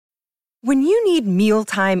When you need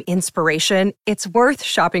mealtime inspiration, it's worth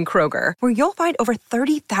shopping Kroger, where you'll find over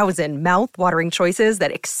 30,000 mouth-watering choices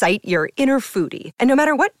that excite your inner foodie. And no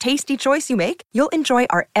matter what tasty choice you make, you'll enjoy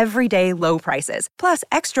our everyday low prices, plus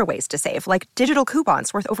extra ways to save, like digital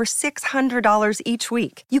coupons worth over $600 each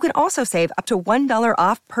week. You can also save up to $1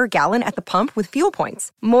 off per gallon at the pump with fuel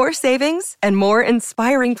points. More savings and more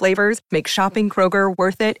inspiring flavors make shopping Kroger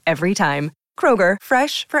worth it every time. Kroger,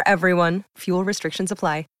 fresh for everyone. Fuel restrictions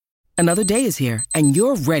apply. Another day is here, and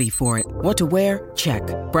you're ready for it. What to wear? Check.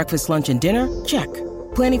 Breakfast, lunch, and dinner? Check.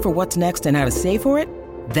 Planning for what's next and how to save for it?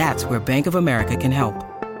 That's where Bank of America can help.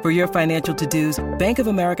 For your financial to-dos, Bank of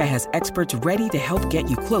America has experts ready to help get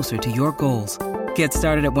you closer to your goals. Get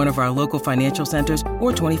started at one of our local financial centers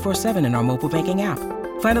or 24/7 in our mobile banking app.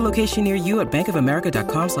 Find a location near you at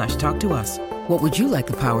bankofamerica.com/talktous. What would you like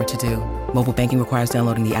the power to do? Mobile banking requires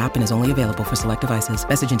downloading the app and is only available for select devices.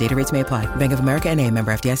 Message and data rates may apply. Bank of America N.A.,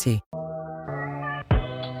 member FDIC.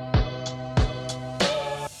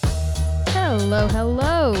 Hello,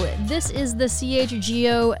 hello. This is the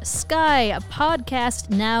CHGO Sky podcast,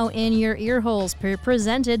 now in your ear holes,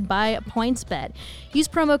 presented by PointsBet. Use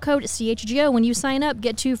promo code CHGO when you sign up.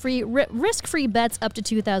 Get 2 free risk-free bets up to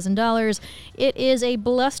 $2,000. It is a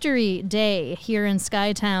blustery day here in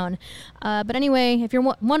Skytown. But anyway, if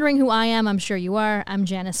you're wondering who I am, I'm sure you are. I'm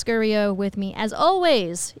Janice Scurio. With me, as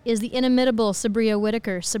always, is the inimitable Sabria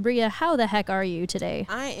Whitaker. Sabria, how the heck are you today?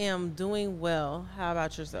 I am doing well. How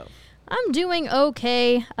about yourself? I'm doing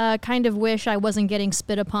okay. Kind of wish I wasn't getting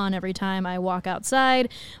spit upon every time I walk outside.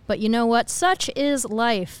 But you know what? Such is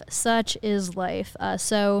life. Such is life.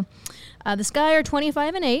 So the Sky are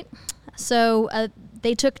 25-8. So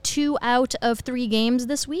they took 2 out of 3 games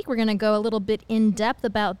this week. We're going to go a little bit in depth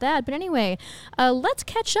about that. But anyway, let's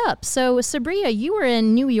catch up. So Sabria, you were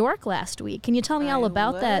in New York last week. Can you tell me all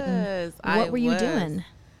about that? And what were you doing?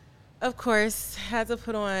 Of course, had to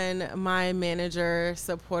put on my manager,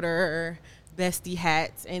 supporter, bestie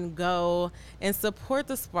hats and go and support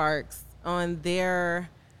the Sparks on their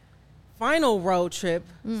final road trip.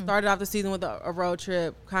 Started off the season with a road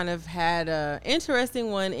trip, kind of had an interesting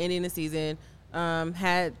one ending the season.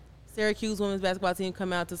 Had Syracuse women's basketball team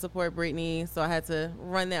come out to support Brittany, so I had to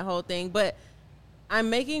run that whole thing. But I'm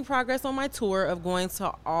making progress on my tour of going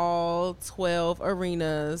to all 12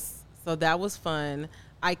 arenas, so that was fun.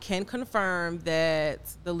 I can confirm that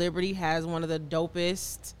the Liberty has one of the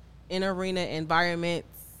dopest in-arena environments.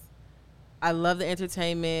 I love the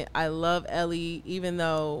entertainment. I love Ellie, even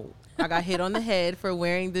though I got hit on the head for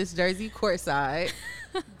wearing this jersey courtside.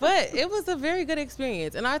 But it was a very good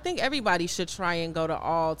experience. And I think everybody should try and go to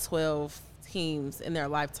all 12 teams in their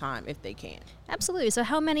lifetime if they can. Absolutely. So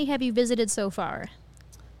how many have you visited so far?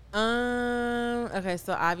 Okay,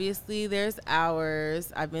 so obviously there's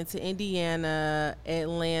ours. I've been to Indiana,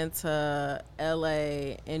 Atlanta,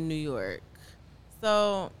 LA, and New York.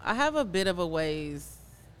 So I have a bit of a ways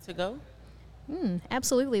to go.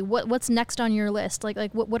 Absolutely. What's next on your list?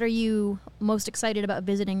 Like what are you most excited about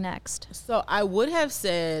visiting next? So I would have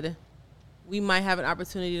said we might have an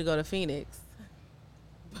opportunity to go to Phoenix.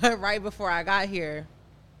 But right before I got here,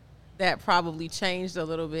 that probably changed a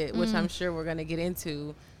little bit, which I'm sure we're going to get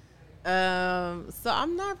into. So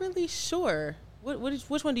I'm not really sure.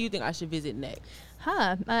 Which one do you think I should visit next?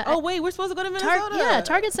 Wait, we're supposed to go to Minnesota.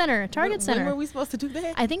 Target Center. When were we supposed to do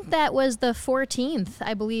that? I think that was the 14th,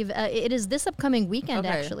 I believe. It is this upcoming weekend,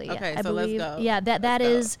 actually. Okay, I believe. Let's go. Yeah, that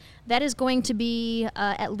is going to be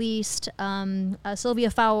at least Sylvia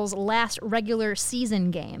Fowles' last regular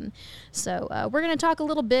season game. So we're going to talk a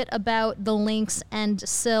little bit about the Lynx and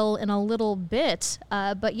Syl in a little bit.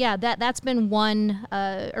 But yeah, that's been one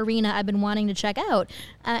arena I've been wanting to check out.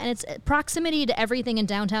 And its proximity to everything in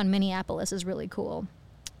downtown Minneapolis is really cool.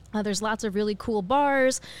 There's lots of really cool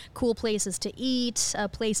bars, cool places to eat,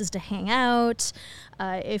 places to hang out.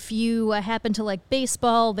 If you happen to like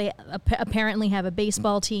baseball, they apparently have a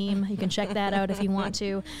baseball team. You can check that out if you want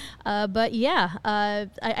to. But yeah,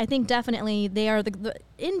 I think definitely they are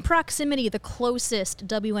in proximity the closest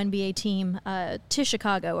WNBA team to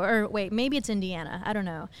Chicago. Or wait, maybe it's Indiana. I don't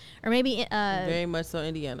know. Or maybe very much so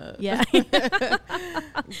Indiana. Yeah.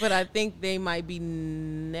 But I think they might be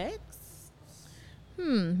next.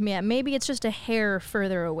 Yeah, maybe it's just a hair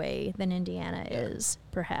further away than Indiana is,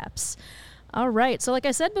 perhaps. All right, so like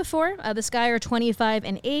I said before, the Sky are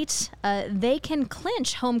 25-8. They can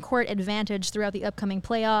clinch home court advantage throughout the upcoming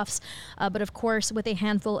playoffs, but of course, with a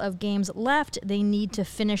handful of games left, they need to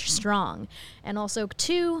finish strong. And also,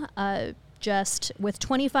 too, just with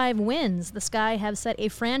 25 wins. The Sky have set a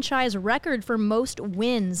franchise record for most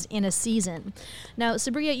wins in a season. Now,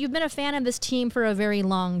 Sabria, you've been a fan of this team for a very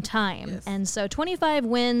long time. Yes. And so 25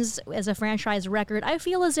 wins as a franchise record, I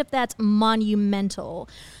feel as if that's monumental.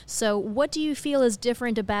 So what do you feel is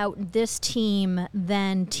different about this team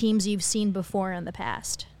than teams you've seen before in the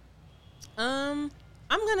past? I'm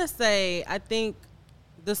going to say I think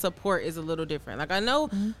the support is a little different. Like,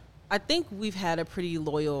 I think we've had a pretty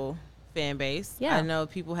loyal fan base. Yeah. I know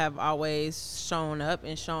people have always shown up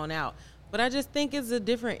and shown out, but I just think it's a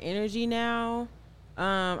different energy now.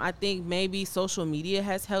 I think maybe social media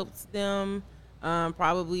has helped them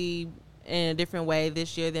probably in a different way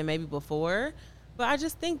this year than maybe before. But I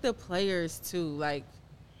just think the players too, like,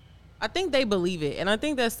 I think they believe it. And I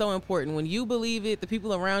think that's so important. When you believe it, the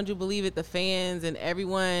people around you believe it, the fans and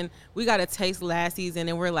everyone. We got a taste last season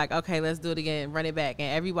and we're like, okay, let's do it again, run it back.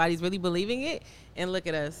 And everybody's really believing it. And look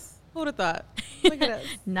at us. Who would have thought? Look at us.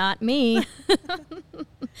 Not me.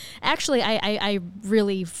 Actually, I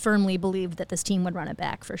really firmly believed that this team would run it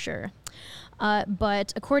back for sure.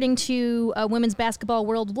 But according to Women's Basketball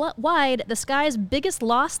Worldwide, the Sky's biggest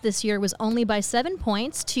loss this year was only by 7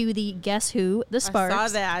 points to the guess who, the Sparks.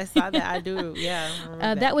 I saw that. I do. Yeah.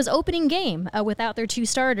 That was opening game without their two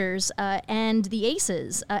starters and the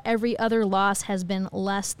Aces. Every other loss has been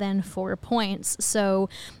less than 4 points. So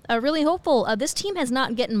really hopeful. This team has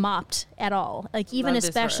not gotten mopped at all. Like even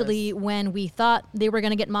especially when we thought they were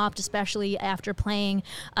going to get mopped, especially after playing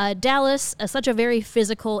Dallas, such a very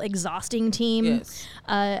physical, exhausting team. Yes.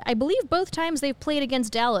 I believe both times they've played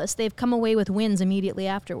against Dallas, they've come away with wins immediately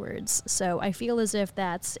afterwards. So I feel as if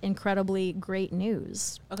that's incredibly great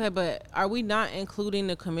news. Okay, but are we not including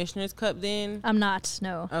the Commissioner's Cup then? I'm not,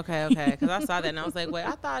 no. Okay, because I saw that and I was like, wait,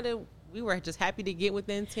 I thought we were just happy to get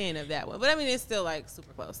within 10 of that one. But, I mean, it's still, like,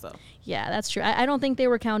 super close, so. Yeah, that's true. I don't think they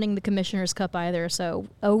were counting the Commissioner's Cup either, so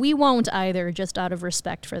we won't either, just out of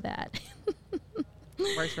respect for that.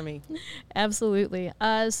 Works for me. Absolutely.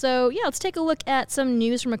 So, let's take a look at some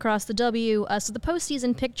news from across the W. So the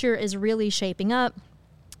postseason picture is really shaping up.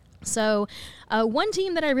 So one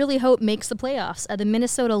team that I really hope makes the playoffs, the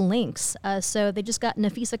Minnesota Lynx. So they just got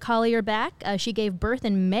Nafisa Collier back. She gave birth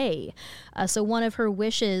in May. So one of her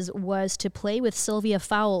wishes was to play with Sylvia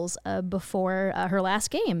Fowles before her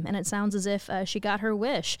last game. And it sounds as if she got her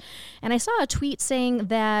wish. And I saw a tweet saying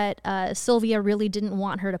that Sylvia really didn't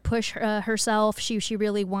want her to push herself. She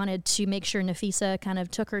really wanted to make sure Nafisa kind of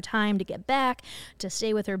took her time to get back, to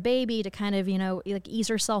stay with her baby, to kind of, like ease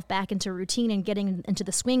herself back into routine and getting into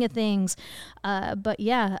the swing of things. But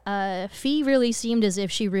Fee really seemed as if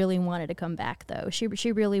she really wanted to come back, though.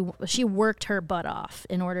 She worked her butt off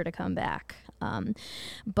in order to come back. The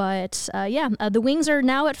Wings are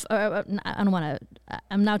now at.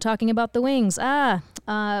 I'm now talking about the Wings. I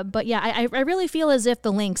really feel as if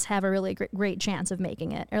the Lynx have a really great chance of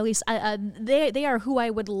making it. Or at least they are who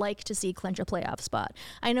I would like to see clinch a playoff spot.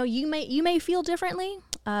 I know you may feel differently,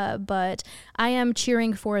 but I am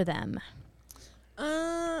cheering for them.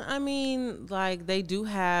 I mean, like, they do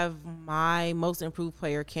have my most improved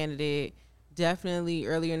player candidate. Definitely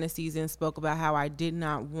earlier in the season spoke about how I did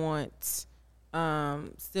not want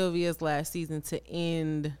Sylvia's last season to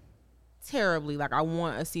end terribly. Like, I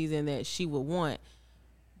want a season that she would want.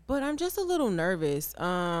 But I'm just a little nervous.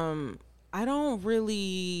 I don't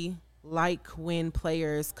really like when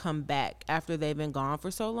players come back after they've been gone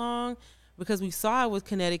for so long. Because we saw it with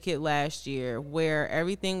Connecticut last year where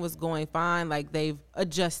everything was going fine. Like, they've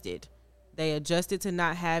adjusted. They adjusted to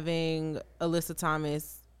not having Alyssa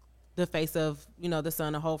Thomas, the face of, the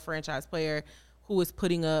Sun, a whole franchise player who is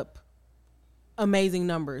putting up amazing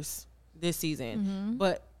numbers this season. Mm-hmm.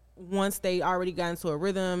 But once they already got into a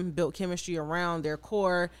rhythm, built chemistry around their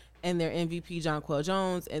core and their MVP, Jonquel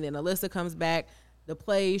Jones, and then Alyssa comes back, the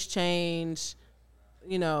plays change,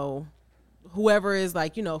 whoever is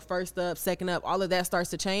first up, second up, all of that starts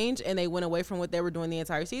to change, and they went away from what they were doing the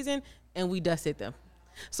entire season, and we dusted them.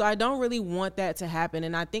 So I don't really want that to happen.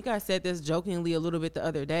 And I think I said this jokingly a little bit the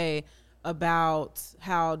other day about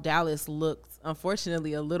how Dallas looked,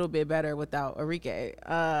 unfortunately, a little bit better without Arike.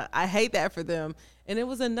 I hate that for them. And it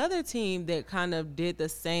was another team that kind of did the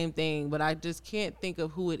same thing, but I just can't think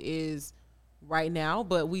of who it is right now.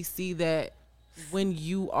 But we see that when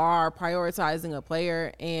you are prioritizing a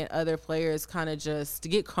player and other players kind of just to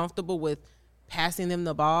get comfortable with passing them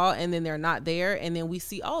the ball and then they're not there, and then we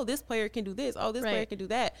see, oh, this player can do this, oh, this player can do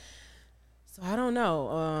that. So I don't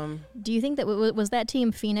know. Do you think that was that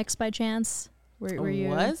team Phoenix by chance? Were you?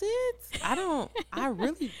 Was it? I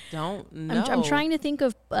really don't know. I'm trying to think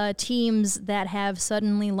of teams that have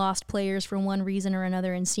suddenly lost players for one reason or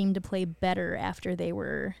another and seem to play better after they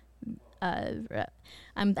were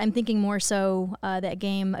I'm thinking more so that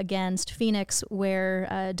game against Phoenix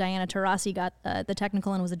where Diana Taurasi got the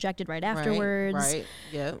technical and was ejected right afterwards. Right.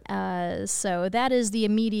 Yep. So that is the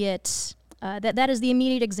immediate that is the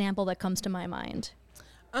immediate example that comes to my mind.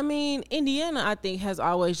 I mean, Indiana, I think, has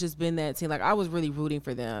always just been that team. Like, I was really rooting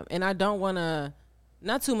for them. And I don't want to,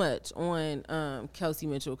 not too much on Kelsey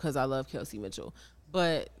Mitchell because I love Kelsey Mitchell.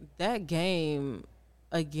 But that game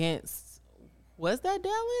against, was that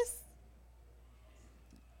Dallas?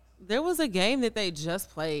 There was a game that they just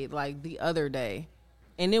played, like, the other day.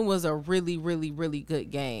 And it was a really, really, really good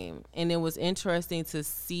game. And it was interesting to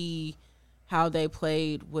see how they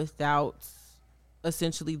played without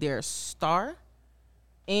essentially their star.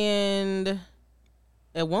 And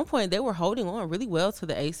at one point, they were holding on really well to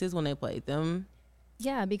the Aces when they played them.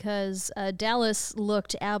 Yeah, because Dallas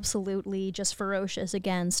looked absolutely just ferocious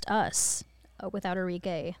against us without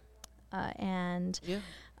Enrique. And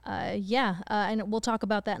we'll talk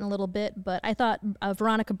about that in a little bit. But I thought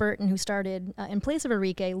Veronica Burton, who started in place of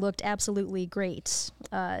Enrique, looked absolutely great.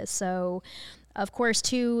 So, of course,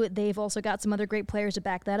 too, they've also got some other great players to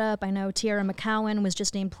back that up. I know Tiara McCowan was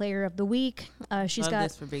just named Player of the Week. She's got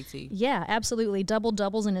this for Big T. Yeah, absolutely. Double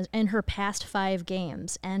doubles in her past 5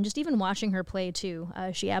 games. And just even watching her play, too,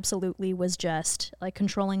 she absolutely was just like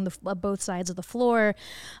controlling both sides of the floor,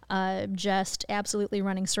 just absolutely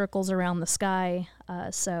running circles around the sky.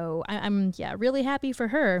 So I'm really happy for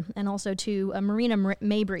her. And also, too, Marina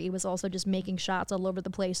Mabry was also just making shots all over the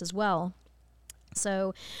place as well.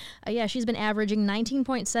 So, she's been averaging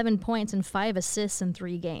 19.7 points and 5 assists in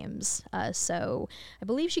 3 games. So I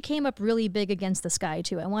believe she came up really big against the Sky,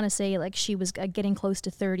 too. I want to say, like, she was getting close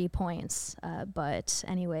to 30 points. But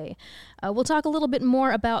anyway, we'll talk a little bit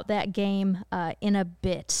more about that game in a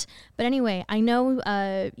bit. But anyway, I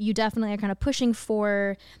know you definitely are kind of pushing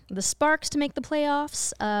for the Sparks to make the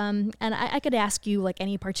playoffs. And I could ask you, like,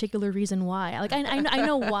 any particular reason why. Like, I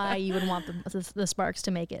know why you would want the Sparks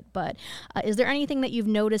to make it. But is there anything that you've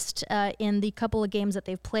noticed in the couple of games that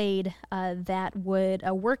they've played that would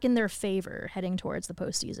work in their favor heading towards the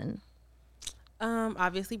postseason?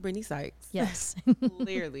 Obviously, Brittany Sykes. Yes.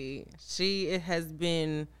 Clearly. She has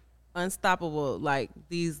been unstoppable, like,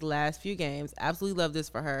 these last few games. Absolutely love this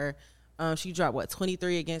for her. She dropped,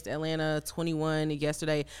 23 against Atlanta, 21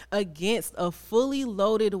 yesterday against a fully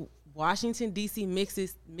loaded Washington, D.C.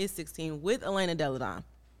 mid-16 with Elena Deladon.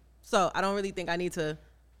 So I don't really think I need to.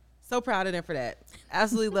 So proud of them for that.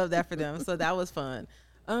 Absolutely love that for them. So that was fun.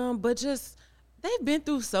 But just, they've been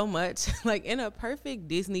through so much. Like, in a perfect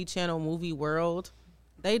Disney Channel movie world,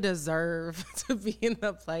 they deserve to be in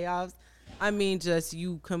the playoffs. I mean, just,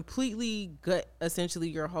 you completely gut essentially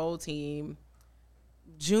your whole team.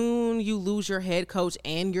 June, you lose your head coach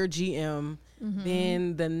and your GM. Mm-hmm.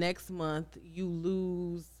 Then the next month, you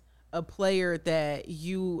lose a player that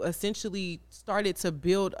you essentially started to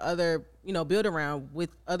build around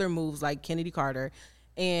with other moves like Kennedy Carter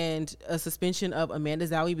and a suspension of Amanda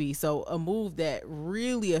Zawi B. So a move that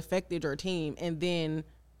really affected your team. And then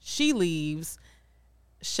she leaves.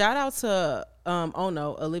 Shout out to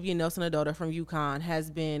Olivia Nelson-Adota from UConn has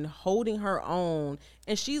been holding her own.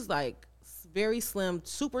 And she's like very slim,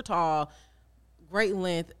 super tall, great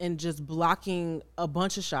length, and just blocking a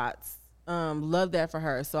bunch of shots. Love that for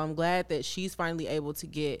her. So I'm glad that she's finally able to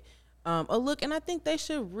get a look. And I think they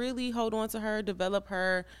should really hold on to her, develop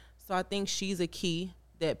her. So I think she's a key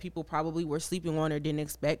that people probably were sleeping on or didn't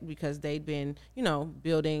expect because they'd been,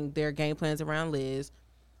 building their game plans around Liz.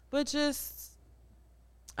 But just,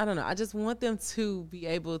 I don't know. I just want them to be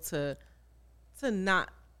able to not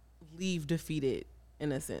leave defeated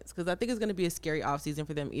in a sense. Because I think it's going to be a scary offseason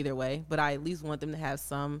for them either way. But I at least want them to have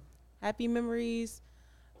some happy memories.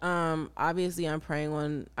 Obviously I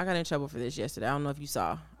got in trouble for this yesterday. I don't know if you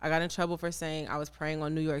saw. I got in trouble for saying I was praying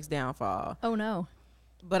on New York's downfall. Oh no.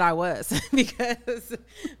 But I was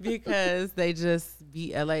because they just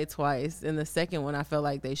beat LA twice. And the second one I felt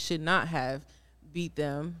like they should not have beat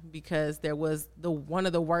them because there was one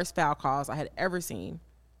of the worst foul calls I had ever seen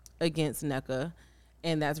against NECA.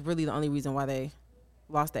 And that's really the only reason why they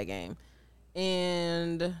lost that game.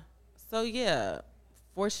 And so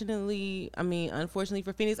unfortunately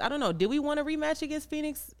for Phoenix, I don't know. Did we want a rematch against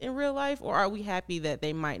Phoenix in real life, or are we happy that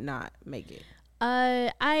they might not make it?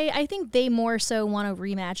 I think they more so want a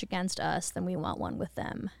rematch against us than we want one with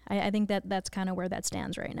them. I think that's kind of where that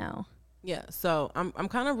stands right now. Yeah, so I'm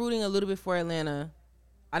kind of rooting a little bit for Atlanta.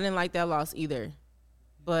 I didn't like that loss either,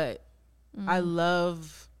 but I want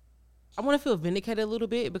to feel vindicated a little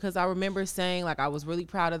bit because I remember saying, like, I was really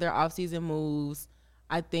proud of their offseason moves.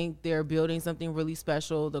 I think they're building something really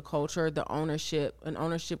special, the culture, the ownership, an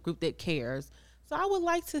ownership group that cares. So I would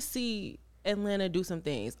like to see Atlanta do some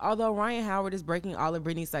things. Although Ryan Howard is breaking all of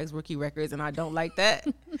Brittany Sykes' rookie records, and I don't like that.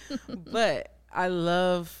 But I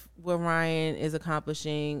love what Ryan is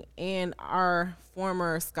accomplishing, and our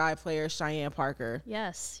former Sky player Cheyenne Parker.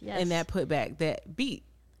 Yes. And that putback that beat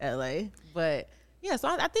LA. But yeah, so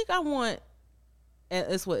I think I want.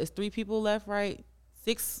 It's 3 people left, right?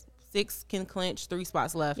 Six can clinch, 3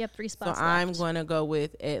 spots left. Yep, 3 spots left. So I'm going to go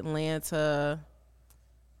with Atlanta.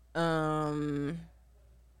 I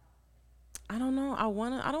don't know.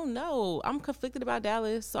 I don't know. I'm conflicted about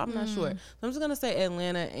Dallas, so I'm not sure. So I'm just going to say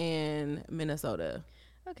Atlanta and Minnesota.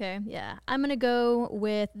 Okay, yeah. I'm going to go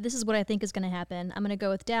with, this is what I think is going to happen. I'm going to go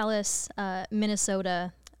with Dallas,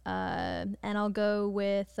 Minnesota, and I'll go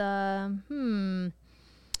with, I'm going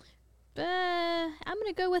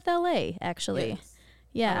to go with LA, actually. Yes.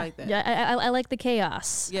 Yeah, I like that. Yeah, I like the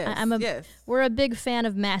chaos. Yes, We're a big fan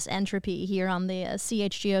of mass entropy here on the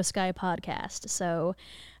CHGO Sky podcast. So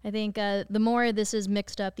I think the more this is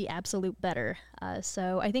mixed up, the absolute better.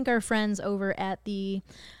 So I think our friends over at the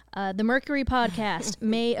Mercury podcast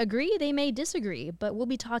may agree, they may disagree, but we'll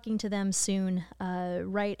be talking to them soon,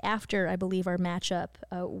 right after, I believe, our matchup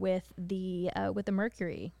with the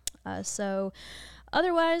Mercury. So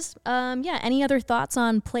otherwise, any other thoughts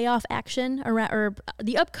on playoff action or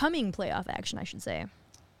the upcoming playoff action, I should say?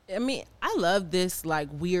 I mean, I love this like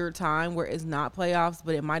weird time where it's not playoffs,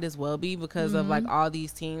 but it might as well be because of like all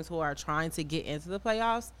these teams who are trying to get into the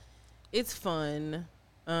playoffs. It's fun.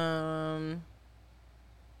 But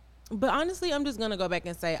honestly, I'm just going to go back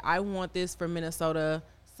and say I want this for Minnesota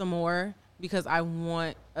some more because I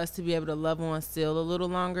want us to be able to love on Seal a little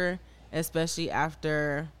longer, especially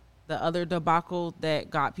after the other debacle that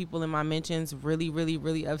got people in my mentions really, really,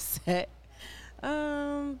 really upset.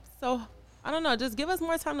 So I don't know. Just give us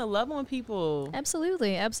more time to love on people.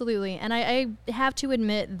 Absolutely. And I have to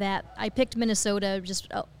admit that I picked Minnesota just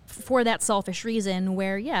for that selfish reason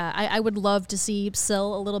where, I would love to see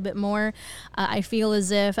Sil a little bit more. I feel as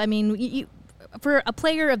if, for a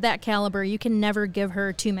player of that caliber, you can never give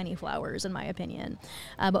her too many flowers, in my opinion.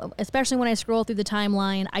 But especially when I scroll through the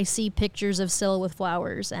timeline, I see pictures of Sil with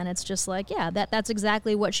flowers, and it's just like, that's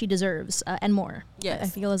exactly what she deserves, and more. Yes. I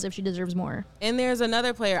feel as if she deserves more. And there's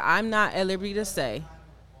another player I'm not at liberty to say,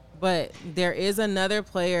 but there is another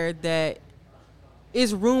player that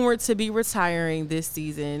is rumored to be retiring this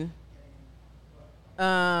season.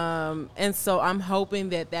 And so I'm hoping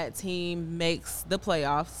that team makes the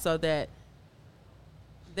playoffs so that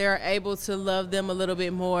they're able to love them a little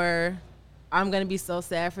bit more. I'm going to be so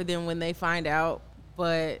sad for them when they find out.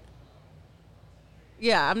 But,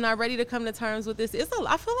 I'm not ready to come to terms with this.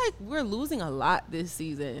 I feel like we're losing a lot this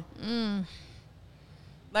season.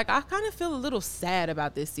 Like, I kind of feel a little sad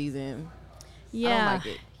about this season. I don't like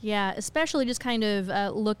it. Yeah, especially just kind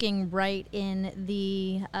of looking right in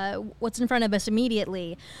the what's in front of us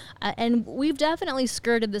immediately. And we've definitely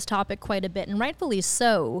skirted this topic quite a bit, and rightfully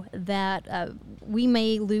so, that we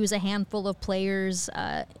may lose a handful of players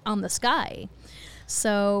on the Sky.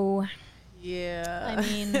 So, yeah. I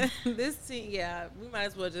mean, this team, we might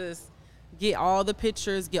as well just get all the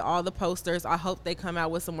pictures, get all the posters. I hope they come out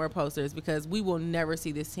with some more posters because we will never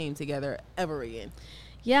see this team together ever again.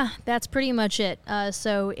 Yeah, that's pretty much it.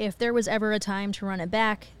 So if there was ever a time to run it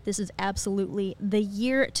back, this is absolutely the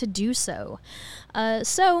year to do so.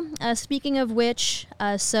 Speaking of which,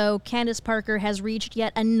 Candace Parker has reached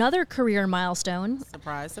yet another career milestone.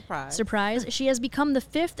 Surprise, surprise. Surprise. She has become the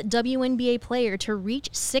 5th WNBA player to reach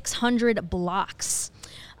 600 blocks.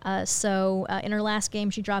 In her last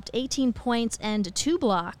game, she dropped 18 points and 2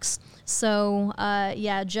 blocks.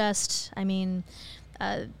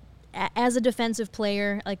 As a defensive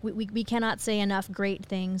player, like we cannot say enough great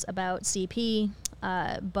things about CP.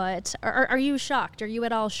 But are you shocked? Are you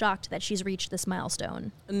at all shocked that she's reached this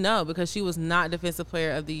milestone? No, because she was not Defensive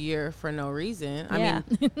Player of the Year for no reason. I mean,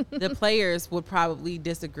 the players would probably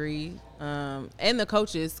disagree, and the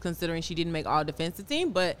coaches, considering she didn't make all defensive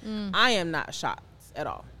team. But I am not shocked at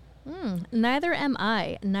all. Neither am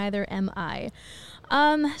I.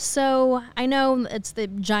 So I know it's the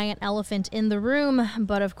giant elephant in the room,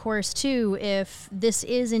 but of course, too, if this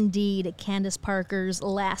is indeed Candace Parker's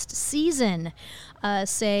last season,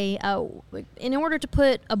 in order to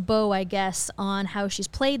put a bow, I guess, on how she's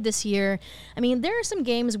played this year, I mean, there are some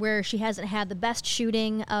games where she hasn't had the best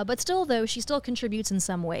shooting, but still, though, she still contributes in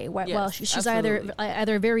some way. She's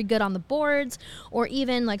either very good on the boards, or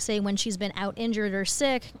even, like, say, when she's been out injured or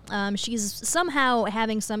sick, she's somehow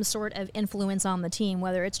having some sort of influence on the team. team,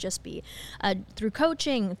 whether it's just be through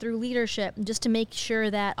coaching, through leadership, just to make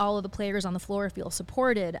sure that all of the players on the floor feel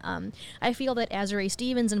supported. I feel that Azurá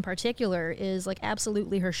Stevens in particular is like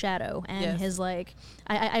absolutely her shadow, and his like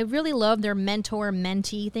I really love their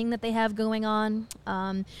mentor-mentee thing that they have going on.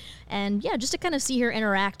 And yeah, just to kind of see her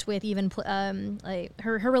interact with even like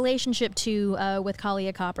her relationship to with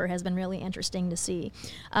Kahleah Copper has been really interesting to see.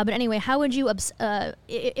 But anyway, how would you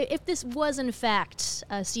if this was in fact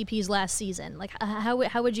CP's last season, like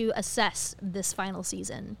how would you assess this final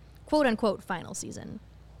season, quote unquote final season?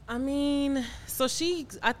 I mean, so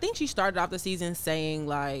I think she started off the season saying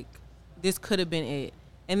like this could have been it,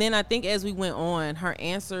 and then I think as we went on, her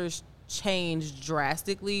answers changed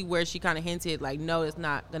drastically, where she kind of hinted like, no, it's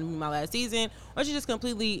not going to be my last season, or she just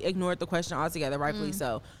completely ignored the question altogether, rightfully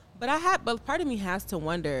so. But part of me has to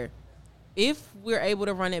wonder if we're able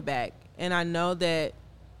to run it back. And I know that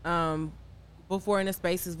before in the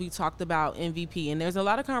spaces we talked about MVP, and there's a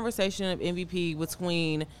lot of conversation of MVP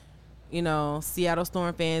between, you know, Seattle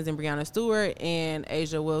Storm fans and Breanna Stewart and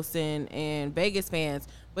A'ja Wilson and Vegas fans.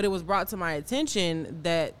 But it was brought to my attention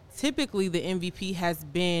that typically the MVP has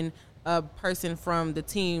been a person from the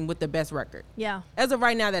team with the best record. Yeah. As of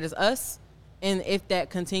right now, that is us. And if that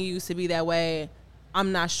continues to be that way,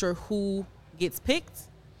 I'm not sure who gets picked.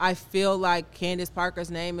 I feel like Candace Parker's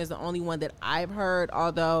name is the only one that I've heard,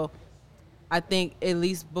 although I think at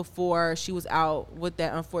least before she was out with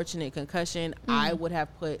that unfortunate concussion, I would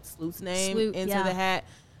have put Sloot's name into the hat.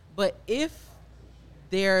 But if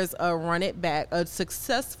there's a run it back, a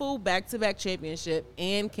successful back-to-back championship,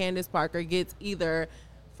 and Candace Parker gets either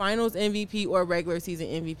finals MVP or regular season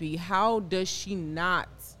MVP, how does she not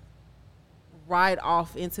ride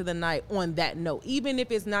off into the night on that note? Even if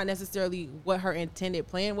it's not necessarily what her intended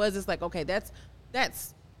plan was, it's like, okay,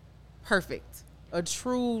 that's perfect. A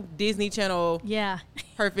true Disney Channel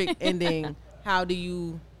perfect ending. How do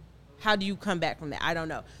you come back from that? I don't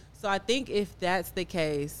know. So I think if that's the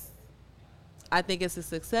case, I think it's a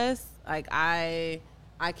success. Like I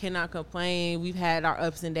cannot complain. We've had our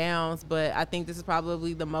ups and downs, but I think this is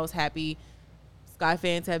probably the most happy Sky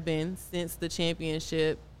fans have been since the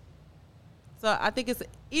championship. So I think it's,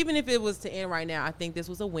 even if it was to end right now, I think this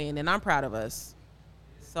was a win, and I'm proud of us.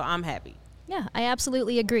 So I'm happy. Yeah, I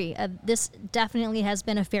absolutely agree. This definitely has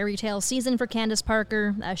been a fairy tale season for Candace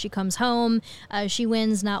Parker. She comes home. She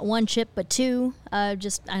wins not one chip, but two. I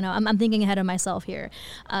know, I'm thinking ahead of myself here.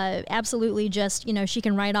 Absolutely just, you know, she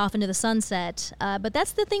can ride off into the sunset. But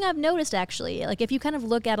that's the thing I've noticed, actually. Like, if you kind of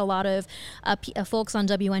look at a lot of folks on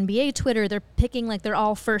WNBA Twitter, they're picking, like, they're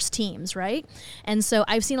all first teams, right? And so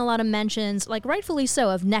I've seen a lot of mentions, like, rightfully so,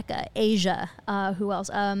 of Nneka, A'ja, who else?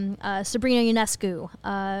 Sabrina Ionescu,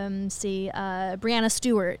 Breanna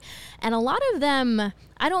Stewart, and a lot of them,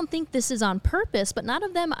 I don't think this is on purpose, but not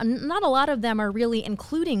a lot of them are really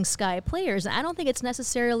including Sky players. I don't think it's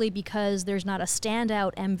necessarily because there's not a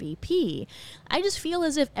standout MVP. I just feel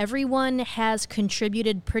as if everyone has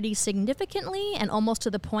contributed pretty significantly and almost to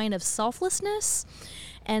the point of selflessness.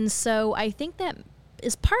 And so I think that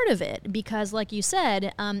is part of it, because like you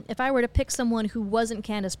said, if I were to pick someone who wasn't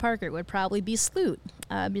Candace Parker, it would probably be Sloot,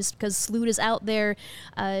 just because Sloot is out there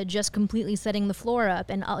just completely setting the floor up,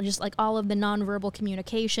 and just like all of the nonverbal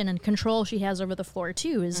communication and control she has over the floor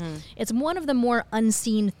too is it's one of the more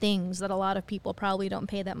unseen things that a lot of people probably don't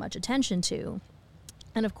pay that much attention to.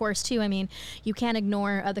 And of course, too, I mean, you can't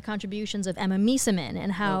ignore the contributions of Emma Miesemann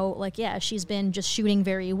and how, she's been just shooting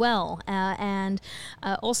very well. And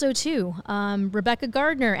also, too, Rebecca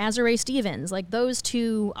Gardner, Azurá Stevens, like those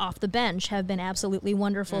two off the bench have been absolutely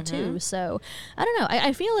wonderful, too. So, I don't know.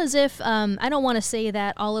 I feel as if, I don't want to say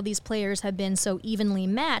that all of these players have been so evenly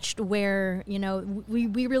matched where, you know,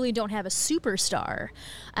 we really don't have a superstar.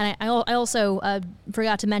 And I also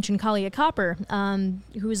forgot to mention Kahleah Copper,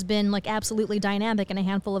 who's been, like, absolutely dynamic in a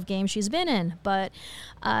handful of games she's been in. But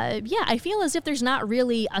I feel as if there's not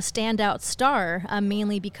really a standout star,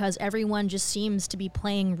 mainly because everyone just seems to be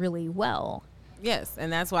playing really well. Yes,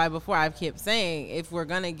 and that's why before I've kept saying if we're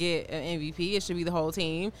going to get an MVP, it should be the whole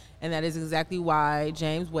team. And that is exactly why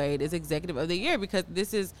James Wade is Executive of the Year, because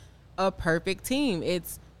this is a perfect team.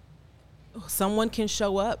 It's someone can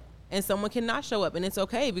show up and someone cannot show up, and it's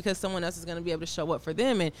okay because someone else is going to be able to show up for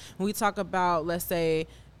them. And when we talk about, let's say,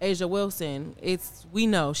 A'ja Wilson, we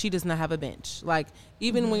know she does not have a bench. Like,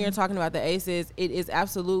 even when you're talking about the aces, it is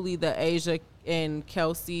absolutely the A'ja and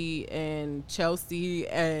Kelsey and Chelsea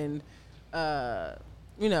and,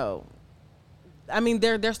 you know, I mean,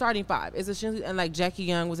 they're starting five. It's essentially, and like Jackie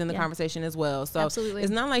Young was in the conversation as well. So absolutely. It's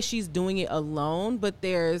not like she's doing it alone, but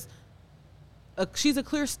she's a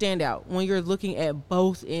clear standout when you're looking at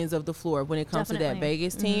both ends of the floor when it comes to that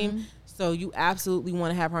Vegas team. So you absolutely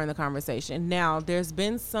want to have her in the conversation. Now, there's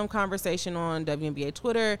been some conversation on WNBA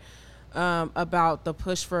Twitter about the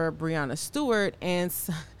push for Breanna Stewart, and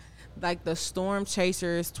like the Storm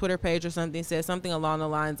Chasers Twitter page or something said something along the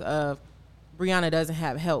lines of Breanna doesn't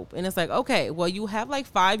have help. And it's like, okay, well, you have like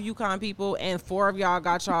 5 UConn people and 4 of y'all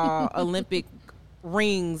got y'all Olympic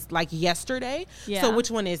rings like yesterday. Yeah. So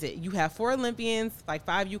which one is it? You have 4 Olympians, like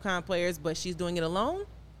 5 UConn players, but she's doing it alone?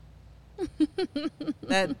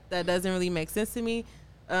 that doesn't really make sense to me.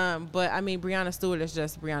 But I mean, Breanna Stewart is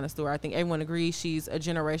just Breanna Stewart. I think everyone agrees she's a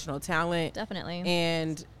generational talent. Definitely.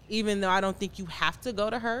 And even though I don't think you have to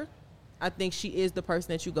go to her, I think she is the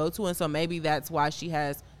person that you go to. And so maybe that's why she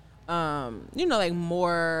has, like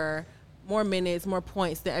more minutes, more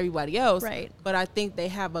points than everybody else. Right. But I think they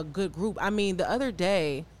have a good group. I mean, the other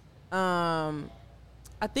day,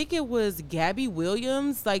 I think it was Gabby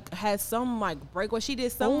Williams, like, had some, like, break where she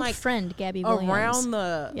did some, Old like, friend Gabby Williams. around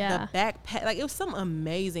the back pass. Like, it was some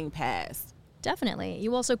amazing pass. Definitely.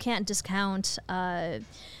 You also can't discount Ezzy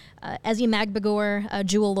Magbagor,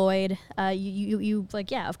 Jewel Lloyd. You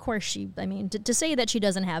like, yeah, of course she, I mean, to say that she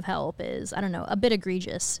doesn't have help is, I don't know, a bit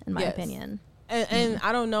egregious, in my opinion. And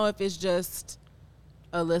I don't know if it's just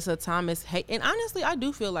Alyssa Thomas hate. And honestly, I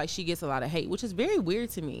do feel like she gets a lot of hate, which is very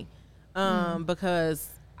weird to me. Because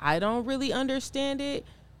I don't really understand it,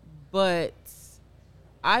 but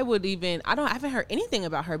I haven't heard anything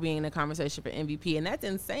about her being in a conversation for MVP, and that's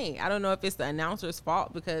insane. I don't know if it's the announcer's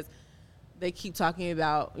fault because they keep talking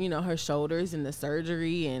about, her shoulders and the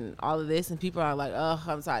surgery and all of this, and people are like, oh,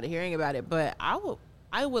 I'm tired of hearing about it. But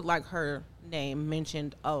I would like her name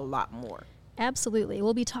mentioned a lot more. Absolutely.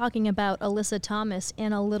 We'll be talking about Alyssa Thomas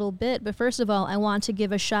in a little bit. But first of all, I want to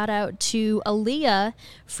give a shout out to Aaliyah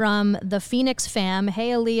from the Phoenix fam. Hey,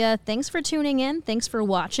 Aaliyah, thanks for tuning in. Thanks for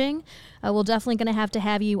watching. We're definitely going to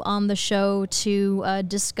have you on the show to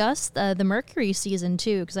discuss the Mercury season,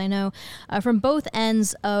 too, because I know from both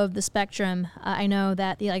ends of the spectrum, I know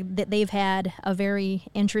that they've had a very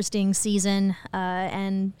interesting season,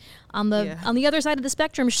 and on the other side of the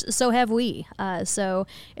spectrum, so have we. So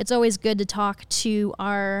it's always good to talk to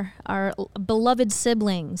our beloved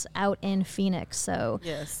siblings out in Phoenix. So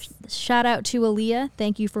yes, shout out to Aaliyah.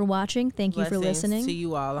 Thank you for watching. Thank you for listening. To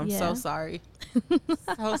you all. I'm so sorry.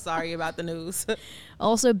 So sorry about the news.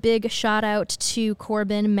 Also, big shout out to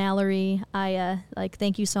Corbin, Mallory. I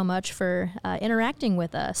thank you so much for interacting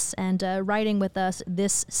with us and writing with us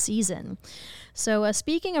this season. So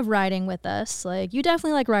speaking of riding with us, you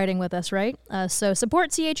definitely like riding with us, right? So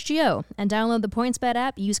support CHGO and download the PointsBet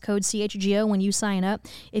app. Use code CHGO when you sign up.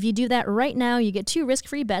 If you do that right now, you get 2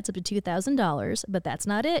 risk-free bets up to $2,000. But that's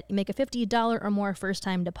not it. You make a $50 or more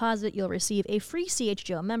first-time deposit, you'll receive a free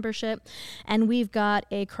CHGO membership. And we've got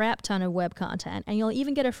a crap ton of web content. And you'll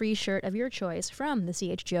even get a free shirt of your choice from the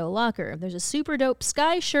CHGO locker. There's a super dope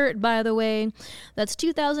Sky shirt, by the way. That's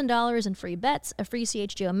 $2,000 in free bets, a free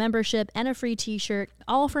CHGO membership, and a free t-shirt,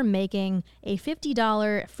 all for making a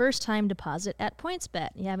 $50 first-time deposit at PointsBet.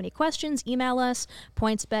 You have any questions, email us,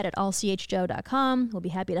 pointsbet@allchgo.com. We'll be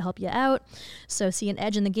happy to help you out. So see an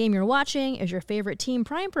edge in the game you're watching. Is your favorite team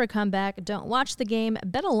primed for a comeback? Don't watch the game.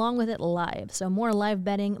 Bet along with it live. So more live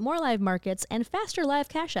betting, more live markets, and faster live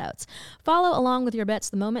cash outs. Follow along with your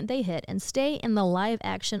bets the moment they hit and stay in the live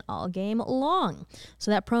action all game long.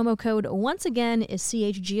 So that promo code, once again, is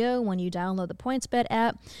CHGO when you download the PointsBet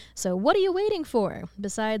app. So what are you waiting for?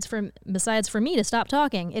 Besides for me to stop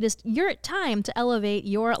talking, it is your time to elevate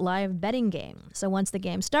your live betting game. So once the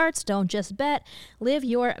game starts, don't just bet, live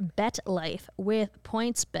your bet life with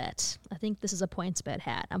PointsBet. I think this is a PointsBet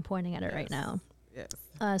hat. I'm pointing at it right now. Yes.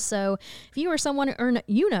 So if you or someone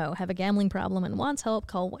have a gambling problem and wants help,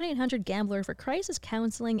 call 1-800-GAMBLER for crisis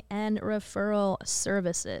counseling and referral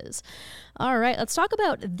services. All right, let's talk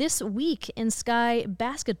about this week in Sky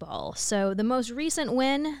basketball. So the most recent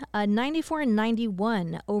win,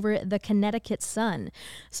 94-91 over the Connecticut Sun.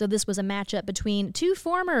 So this was a matchup between 2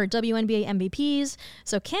 former WNBA MVPs,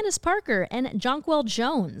 so Candace Parker and Jonquel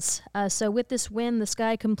Jones. So with this win, the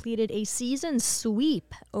Sky completed a season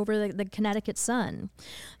sweep over the Connecticut Sun.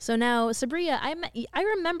 So now, Sabria, I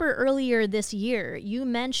remember earlier this year you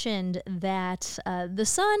mentioned that the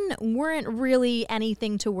Sun weren't really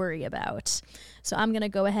anything to worry about. So I'm going to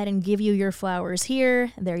go ahead and give you your flowers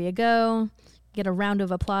here. There you go. Get a round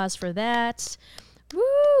of applause for that.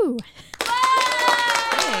 Woo!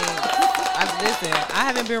 Listen, I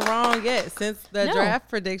haven't been wrong yet since the draft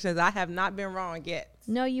predictions. I have not been wrong yet.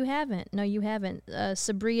 No, you haven't. No, you haven't.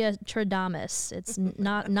 Sabria Tradamus. It's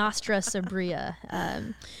not Nostra Sabria.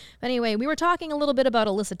 But anyway, we were talking a little bit about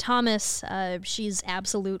Alyssa Thomas. She's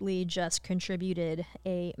absolutely just contributed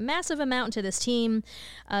a massive amount to this team.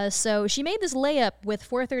 So she made this layup with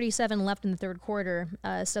 4:37 left in the third quarter.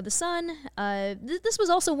 So the Sun, this was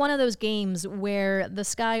also one of those games where the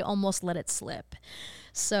Sky almost let it slip.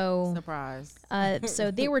 So surprise.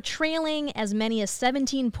 So they were trailing as many as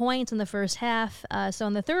 17 points in the first half. So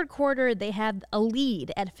in the third quarter, they had a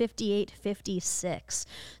lead at 58-56.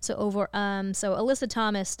 So Alyssa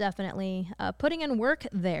Thomas definitely putting in work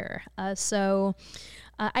there.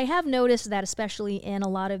 I have noticed that especially in a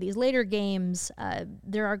lot of these later games,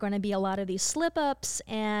 there are going to be a lot of these slip-ups,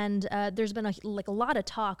 and there's been a lot of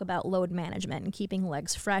talk about load management and keeping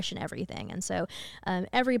legs fresh and everything. And so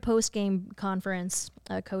every post-game conference,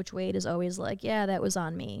 Coach Wade is always like, yeah, that was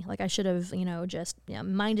on me. Like I should have, just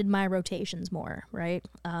minded my rotations more, right?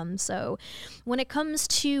 So when it comes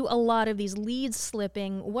to a lot of these leads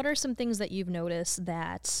slipping, what are some things that you've noticed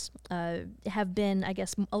that have been, I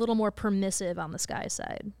guess, a little more permissive on the Sky side?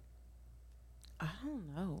 I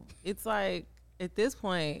don't know. It's like at this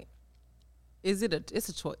point, it's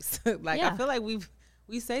a choice. I feel like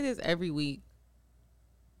we say this every week.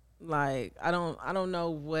 Like I don't know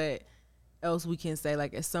what else we can say.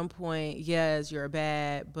 Like at some point, yes, you're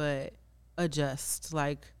bad, but adjust.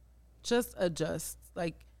 Like just adjust.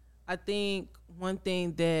 Like I think one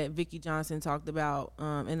thing that Vicki Johnson talked about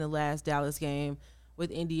in the last Dallas game with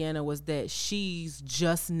Indiana was that she's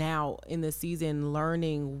just now in the season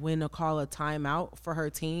learning when to call a timeout for her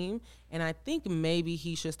team. And I think maybe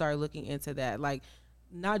he should start looking into that. Like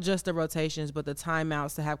not just the rotations, but the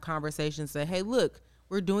timeouts, to have conversations, say, hey, look,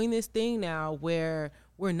 we're doing this thing now where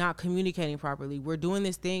we're not communicating properly. We're doing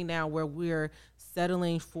this thing now where we're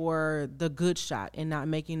settling for the good shot and not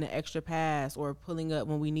making the extra pass or pulling up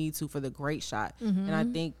when we need to for the great shot. Mm-hmm. And I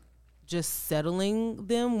think just settling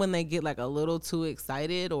them when they get like a little too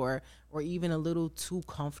excited or even a little too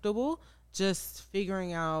comfortable, just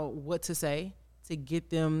figuring out what to say to get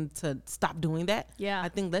them to stop doing that. Yeah. I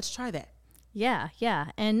think let's try that. Yeah.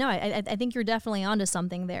 And no, I think you're definitely onto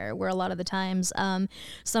something there, where a lot of the times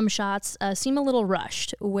some shots seem a little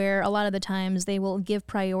rushed, where a lot of the times they will give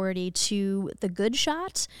priority to the good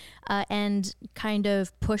shot and kind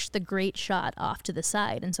of push the great shot off to the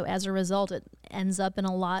side. And so as a result, it ends up in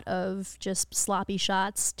a lot of just sloppy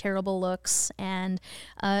shots, terrible looks, and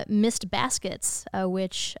missed baskets,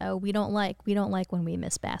 which we don't like. We don't like when we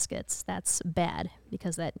miss baskets. That's bad,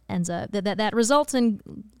 because that ends up that results in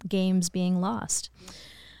games being lost.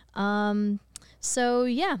 One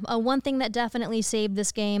thing that definitely saved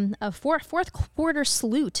this game, a fourth quarter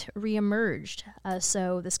Sloot reemerged.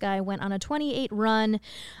 So this guy went on a 28 run,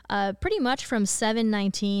 pretty much from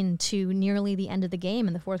 7:19 to nearly the end of the game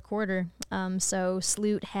in the fourth quarter. So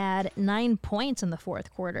Sloot had 9 points in the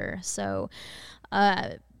fourth quarter. So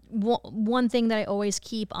one thing that I always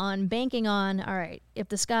keep on banking on, all right, if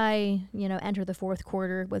the Sky, enter the fourth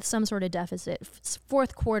quarter with some sort of deficit,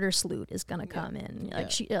 fourth quarter Sloot is going to come in.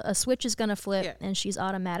 Like a switch is going to flip, and she's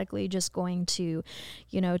automatically just going to,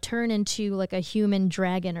 turn into like a human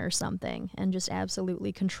dragon or something and just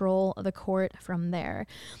absolutely control the court from there.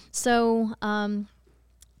 So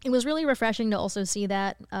it was really refreshing to also see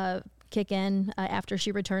that kick in after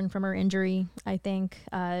she returned from her injury. I think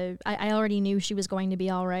I already knew she was going to be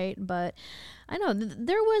all right, but I know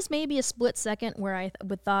there was maybe a split second where I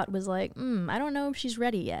thought was like, I don't know if she's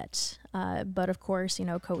ready yet. But of course,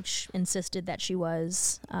 Coach insisted that she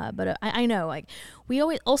was. But I know, like, we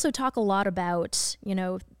always also talk a lot about,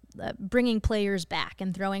 bringing players back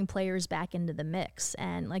and throwing players back into the mix.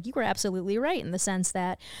 And like, you were absolutely right in the sense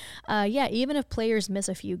that, even if players miss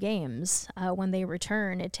a few games, when they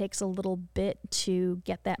return, it takes a little bit to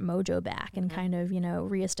get that mojo back and kind of,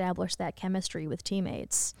 reestablish that chemistry with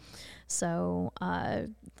teammates. So,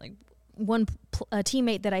 one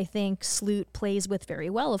teammate that I think Sloot plays with very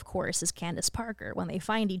well, of course, is Candace Parker. When they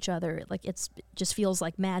find each other, like, it just feels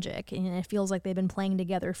like magic, and it feels like they've been playing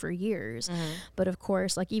together for years. Mm-hmm. But of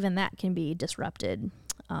course, like, even that can be disrupted.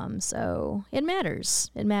 So it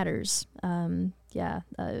matters. It matters. Yeah,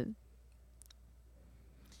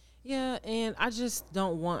 and I just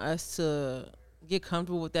don't want us to get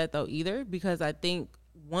comfortable with that though either, because I think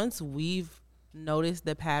once we've noticed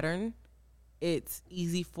the pattern, it's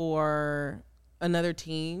easy for another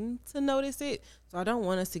team to notice it. So I don't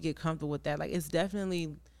want us to get comfortable with that. Like, it's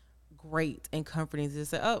definitely great and comforting to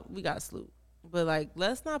say, oh, we got Sloot. But, like,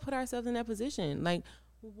 let's not put ourselves in that position. Like,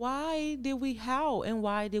 how and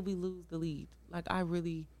why did we lose the lead? Like, I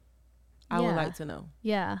really I would like to know.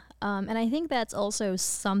 Yeah. And I think that's also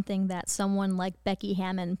something that someone like Becky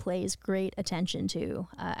Hammon plays great attention to.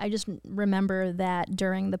 I just remember that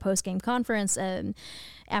during the post-game conference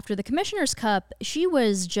after the Commissioner's Cup, she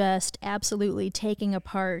was just absolutely taking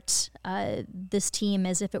apart this team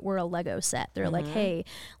as if it were a Lego set. They're like, hey,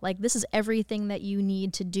 like this is everything that you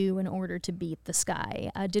need to do in order to beat the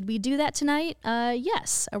Sky. Did we do that tonight?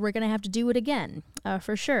 Yes. We're going to have to do it again,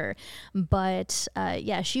 for sure. But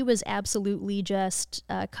yeah, she was absolutely just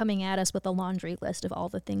coming at us with a laundry list of all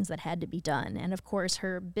the things that had to be done. And of course,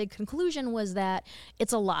 her big conclusion was that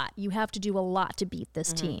it's a lot. You have to do a lot to beat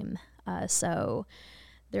this team. So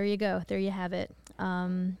there you go. There you have it.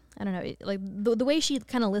 I don't know. Like the way she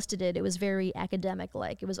kind of listed it, it was very academic.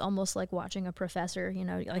 Like it was almost like watching a professor, you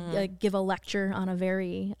know, like give a lecture on a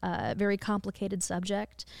very, very complicated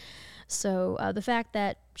subject. So the fact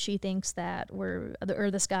that she thinks that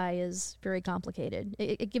the Sky is very complicated,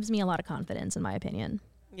 it gives me a lot of confidence, in my opinion.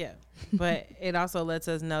 Yeah, but it also lets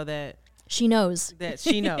us know that she knows.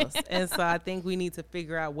 And so I think we need to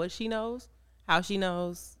figure out what she knows, how she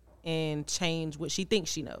knows, and change what she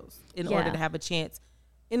thinks she knows in order to have a chance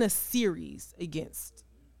in a series against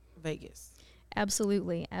Vegas.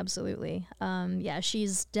 Absolutely. Yeah,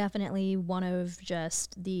 she's definitely one of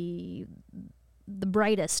just the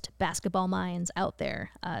brightest basketball minds out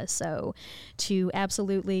there. So to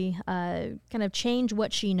absolutely kind of change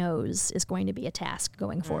what she knows is going to be a task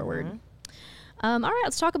going forward. All right,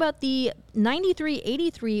 let's talk about the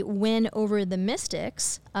 93-83 win over the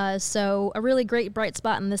Mystics. So a really great bright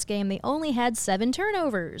spot in this game. They only had 7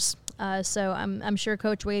 turnovers. So I'm sure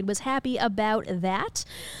Coach Wade was happy about that.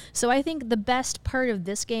 So I think the best part of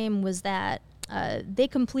this game was that they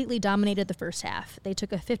completely dominated the first half. They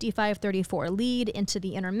took a 55-34 lead into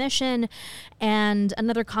the intermission, and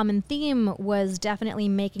another common theme was definitely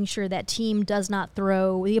making sure that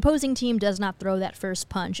the opposing team does not throw that first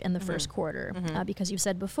punch in the first quarter, because you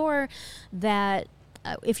said before that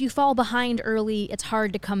if you fall behind early, it's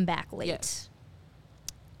hard to come back late. Yes.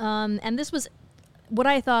 And this was what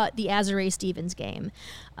I thought the Azurá Stevens game.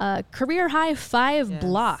 Career high 5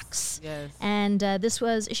 blocks. Yes. And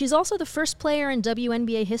she's also the first player in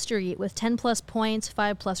WNBA history with 10 plus points,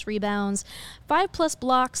 5 plus rebounds, 5 plus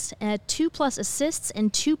blocks, 2 plus assists,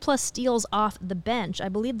 and 2 plus steals off the bench. I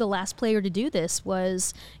believe the last player to do this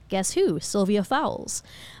was, guess who? Sylvia Fowles.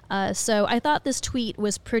 So I thought this tweet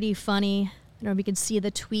was pretty funny. I don't know if you could see the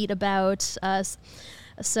tweet about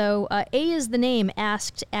So A is the name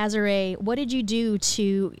asked Azurá, what did you do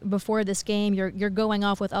before this game? You're going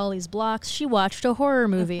off with all these blocks. She watched a horror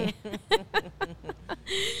movie.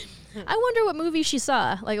 I wonder what movie she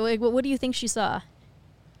saw. Like what do you think she saw?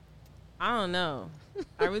 I don't know.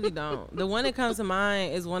 I really don't. The one that comes to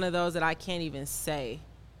mind is one of those that I can't even say,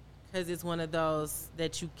 because it's one of those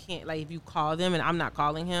that you can't, like, if you call them, and I'm not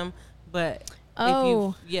calling him, but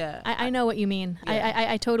I know what you mean. Yeah.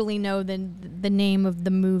 I totally know the name of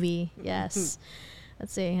the movie. Yes.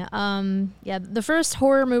 Let's see. The first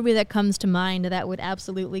horror movie that comes to mind that would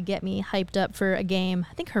absolutely get me hyped up for a game,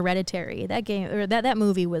 I think Hereditary. That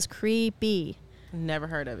movie was creepy. Never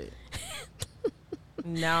heard of it.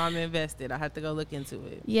 Now I'm invested. I have to go look into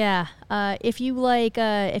it. Yeah. If you like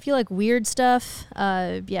weird stuff,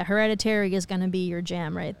 Hereditary is gonna be your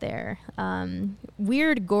jam right there.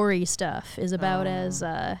 Weird, gory stuff is about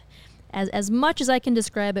as much as I can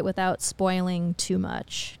describe it without spoiling too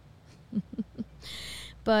much.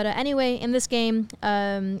 But anyway, in this game,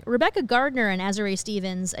 Rebecca Gardner and Azurá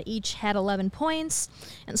Stevens each had 11 points.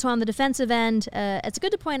 And so on the defensive end, it's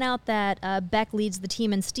good to point out that Beck leads the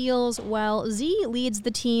team in steals, while Z leads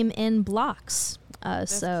the team in blocks.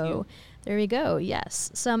 So cute. There you go.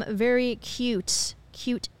 Yes, some very cute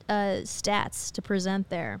stats to present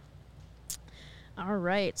there. All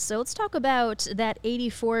right, so let's talk about that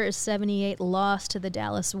 84-78 loss to the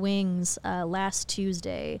Dallas Wings last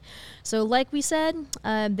Tuesday. So like we said,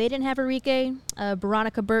 they didn't have Arike.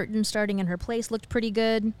 Veronica Burton starting in her place looked pretty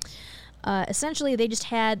good. Essentially, they just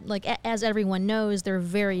had, like, as everyone knows, they're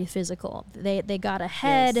very physical. They got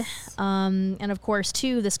ahead, yes. And of course,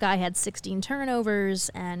 too, this guy had 16 turnovers,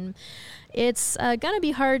 and it's gonna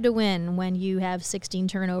be hard to win when you have 16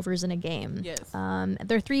 turnovers in a game. Yes.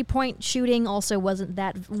 Their 3-point shooting also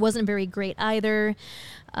wasn't very great either,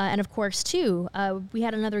 and of course, too, we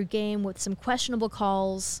had another game with some questionable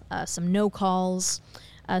calls, some no calls.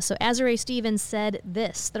 So Azurá Stevens said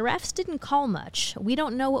this: the refs didn't call much. We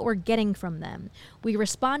don't know what we're getting from them. We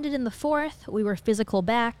responded in the fourth. We were physical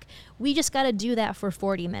back. We just got to do that for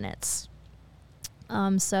 40 minutes.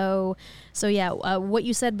 So what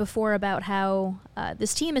you said before about how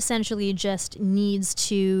this team essentially just needs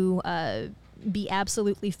to be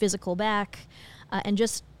absolutely physical back, and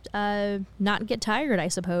just not get tired, I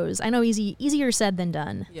suppose. I know easier said than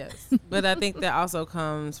done. Yes. But I think that also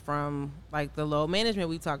comes from like the load management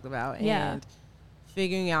we talked about and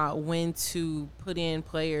figuring out when to put in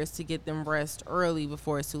players to get them rest early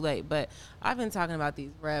before it's too late. But I've been talking about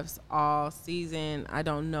these refs all season. I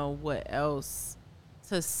don't know what else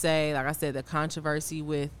to say. Like I said, the controversy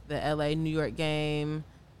with the LA-New York game,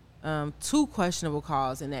 2 questionable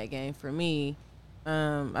calls in that game for me.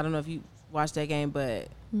 I don't know if you watched that game, but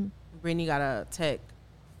Brittany got a tech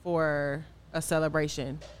for a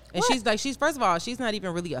celebration. And she's first of all, she's not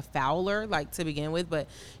even really a fouler, like, to begin with, but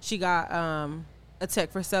she got a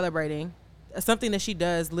tech for celebrating, something that she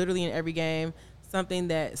does literally in every game, something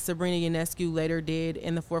that Sabrina Ionescu later did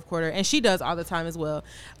in the fourth quarter, and she does all the time as well.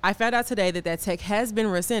 I found out today that tech has been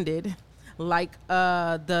rescinded, like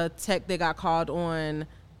the tech that got called on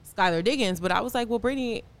Skylar Diggins, but I was like, well,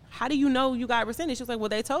 Brittany, how do you know you got rescinded? She was like, well,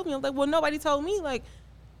 they told me. I was like, well, nobody told me. Like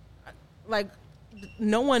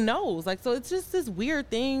no one knows. Like, so it's just this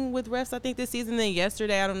weird thing with refs, I think, this season. Then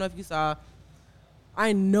yesterday, I don't know if you saw,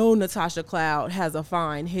 I know Natasha Cloud has a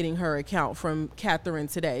fine hitting her account from Catherine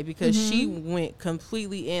today because she went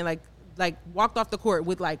completely in, like walked off the court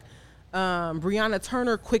with Brianna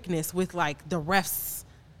Turner quickness with like the refs,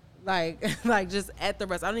 like just at the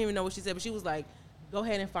refs. I don't even know what she said, but she was like, go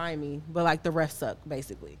ahead and fine me, but like the refs suck,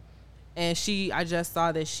 basically. And I just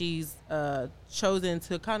saw that she's chosen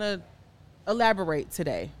to kind of elaborate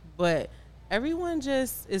today, but everyone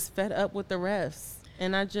just is fed up with the refs.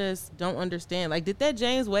 And I just don't understand. Like, did that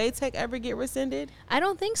James Wade tech ever get rescinded? I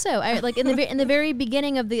don't think so. In the very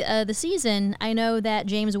beginning of the season, I know that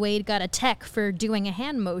James Wade got a tech for doing a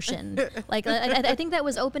hand motion. Like, I think that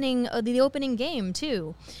was the opening game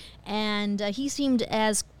too, and he seemed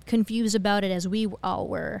as confused about it as we all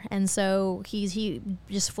were. And so he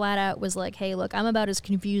just flat out was like, "Hey, look, I'm about as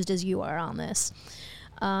confused as you are on this."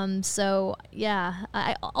 So yeah,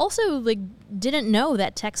 I also didn't know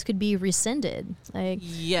that techs could be rescinded.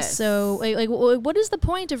 Yes. So what is the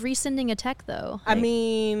point of rescinding a tech though? I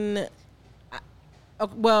mean,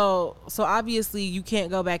 well, so obviously you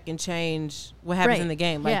can't go back and change what happens in the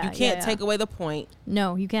game. Like, you can't take away the point.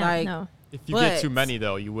 No, you can't. No. If you get too many,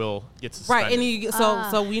 though, you will get suspended. Right,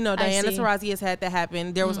 and so we know Diana Taurasi has had that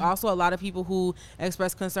happen. There was also a lot of people who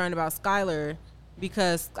expressed concern about Skylar,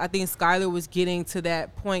 because I think Skylar was getting to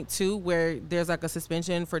that point too where there's like a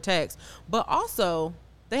suspension for techs, but also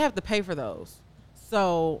they have to pay for those.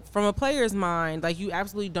 So from a player's mind, like, you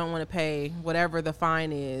absolutely don't want to pay whatever the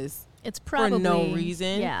fine is. It's probably for no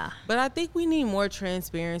reason. Yeah. But I think we need more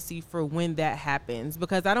transparency for when that happens,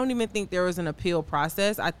 because I don't even think there was an appeal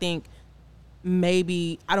process. I think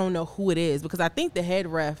maybe, I don't know who it is, because I think the head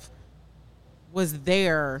ref was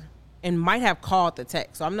there and might have called the tech.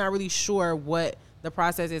 So I'm not really sure what the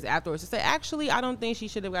process is afterwards to say, actually, I don't think she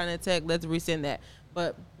should have gotten a tech. Let's rescind that.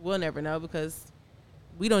 But we'll never know, because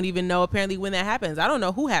we don't even know apparently when that happens. I don't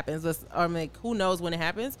know who happens, or like who knows when it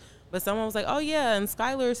happens. But someone was like, oh yeah, and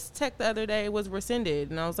Skylar's tech the other day was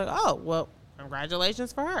rescinded. And I was like, oh, well,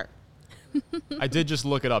 congratulations for her. I did just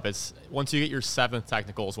look it up. It's once you get your 7th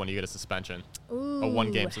technical is when you get a suspension. Ooh, a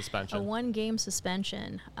 1-game suspension. A 1-game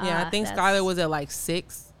suspension. Yeah, I think Skylar was at like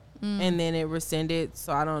 6. And then it rescinded,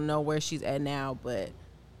 so I don't know where she's at now, but...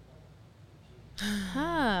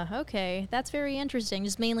 Okay. That's very interesting,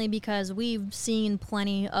 just mainly because we've seen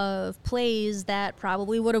plenty of plays that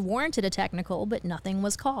probably would have warranted a technical, but nothing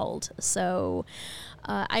was called. So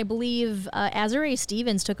I believe Azurá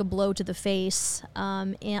Stevens took a blow to the face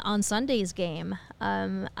on Sunday's game.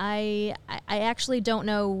 I actually don't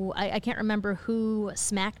know. I can't remember who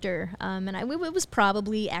smacked her, and it was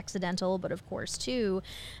probably accidental, but of course, too,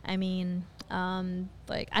 I mean...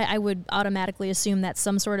 I would automatically assume that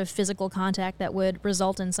some sort of physical contact that would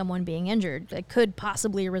result in someone being injured that could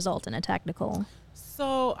possibly result in a technical.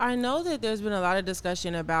 So I know that there's been a lot of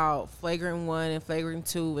discussion about flagrant 1 and flagrant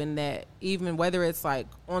 2, and that even whether it's like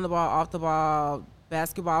on the ball, off the ball,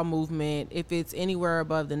 basketball movement, if it's anywhere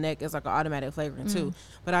above the neck, it's like an automatic flagrant 2.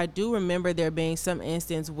 But I do remember there being some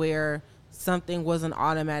instance where something was an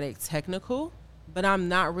automatic technical, but I'm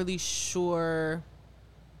not really sure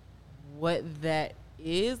what that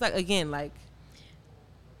is. Like, again, like,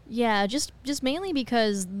 yeah, just mainly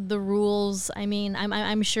because the rules, I mean,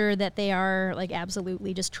 I'm sure that they are like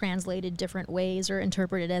absolutely just translated different ways or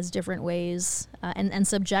interpreted as different ways, and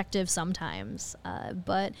subjective sometimes,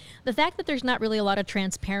 but the fact that there's not really a lot of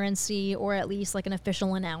transparency, or at least like an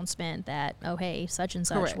official announcement that, oh hey, such and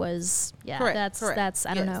such was, yeah, Correct. that's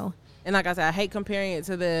I don't know. And like I said, I hate comparing it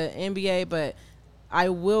to the NBA, but I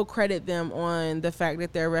will credit them on the fact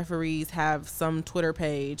that their referees have some Twitter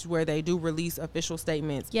page where they do release official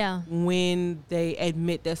statements when they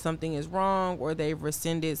admit that something is wrong or they've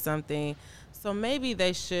rescinded something. So maybe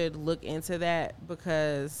they should look into that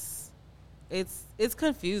because it's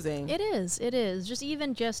confusing. It is. Just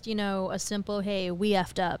a simple, hey, we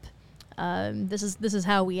effed up. This is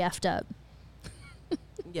how we effed up.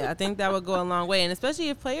 Yeah, I think that would go a long way, and especially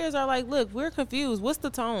if players are like, "Look, we're confused. What's the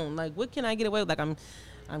tone? Like, what can I get away with? Like, I'm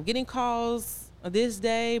getting calls this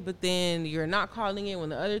day, but then you're not calling it when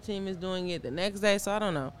the other team is doing it the next day. So I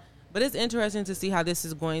don't know, but it's interesting to see how this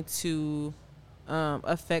is going to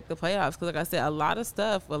affect the playoffs. Because, like I said, a lot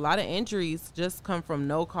of injuries just come from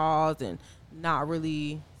no calls and not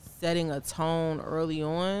really setting a tone early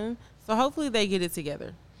on. So hopefully they get it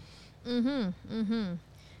together.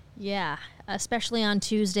 Yeah, especially on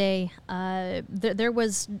Tuesday, there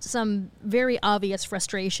was some very obvious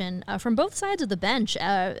frustration from both sides of the bench,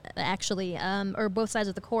 actually, or both sides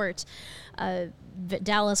of the court.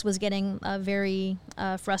 Dallas was getting very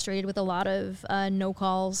frustrated with a lot of no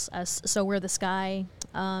calls, so were the Sky.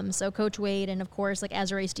 So Coach Wade and, of course, like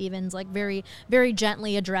Azurá Stevens, like very, very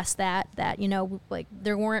gently addressed that like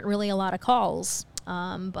there weren't really a lot of calls.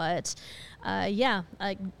 But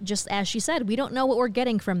just as she said, we don't know what we're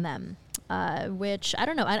getting from them, which I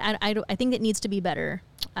don't know. I think it needs to be better.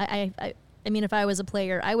 I mean, if I was a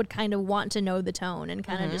player, I would kind of want to know the tone and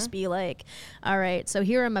kind of just be like, all right, so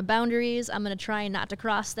here are my boundaries. I'm going to try not to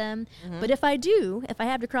cross them. But if I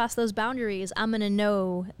have to cross those boundaries, I'm going to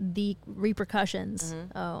know the repercussions.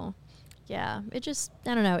 Oh, yeah. It just,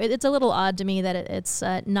 I don't know. It's a little odd to me that it's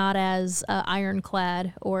not as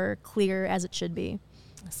ironclad or clear as it should be.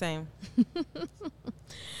 Same.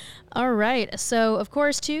 All right. So, of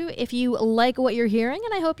course, too, if you like what you're hearing,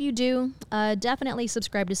 and I hope you do, definitely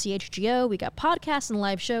subscribe to CHGO. We got podcasts and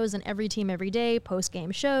live shows on Every Team Every Day,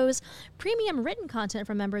 post-game shows, premium written content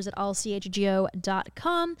from members at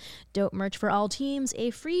allchgo.com, dope merch for all teams, a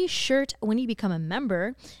free shirt when you become a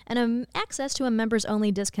member, and access to a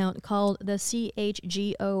members-only discount called the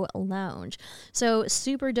CHGO Lounge. So,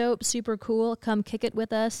 super dope, super cool. Come kick it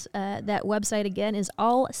with us. That website, again, is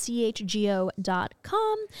allchgo.com.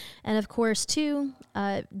 And of course, too,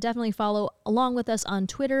 definitely follow along with us on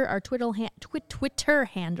Twitter. Our Twitter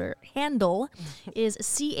handle is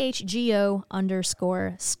CHGO_Sky.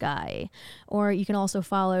 Or you can also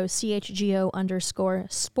follow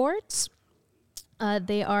CHGO_sports.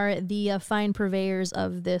 They are the fine purveyors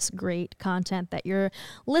of this great content that you're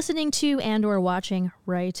listening to and or watching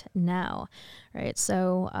right now. Right,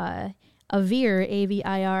 so Avir,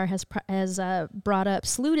 AVIR, has brought up,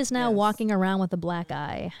 Sloot is now walking around with a black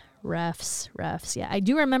eye. Refs. Yeah, I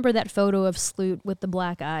do remember that photo of Sloot with the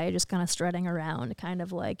black eye just kind of strutting around, kind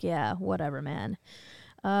of like, yeah, whatever, man.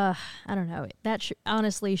 I don't know. That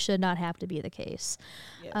honestly should not have to be the case.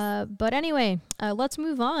 Yes. But anyway, let's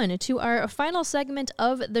move on to our final segment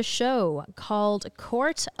of the show called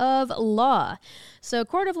Court of Law. So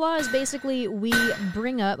Court of Law is basically we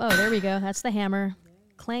bring up, oh, there we go. That's the hammer.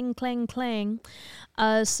 Clang, clang, clang.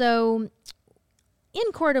 So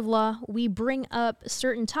in Court of Law, we bring up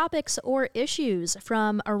certain topics or issues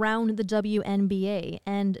from around the WNBA,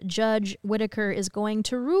 and Judge Whitaker is going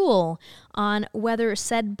to rule on whether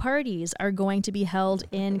said parties are going to be held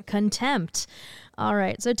in contempt. All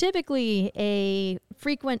right, so typically a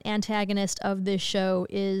frequent antagonist of this show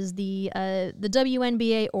is the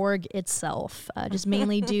WNBA org itself, just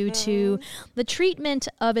mainly due to the treatment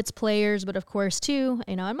of its players, but of course, too,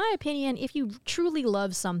 in my opinion, if you truly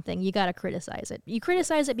love something, you got to criticize it. You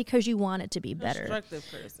criticize it because you want it to be better. Constructive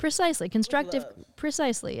criticism. Precisely, constructive.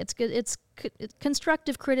 Precisely, it's good. It's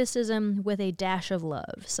constructive criticism with a dash of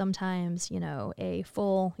love. Sometimes, a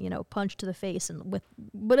full, punch to the face,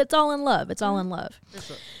 but it's all in love. It's all in love.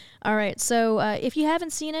 Sure. All right, so if you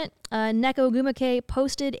haven't seen it, Neko Gumake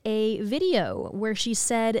posted a video where she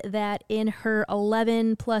said that in her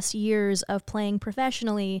 11-plus years of playing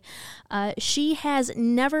professionally, she has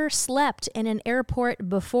never slept in an airport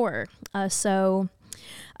before.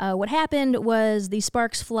 What happened was the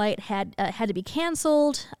Sparks flight had to be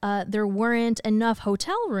canceled. There weren't enough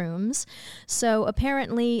hotel rooms, so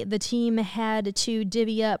apparently the team had to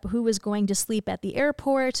divvy up who was going to sleep at the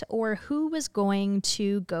airport or who was going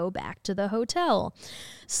to go back to the hotel.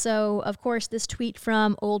 So, of course, this tweet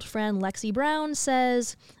from old friend Lexi Brown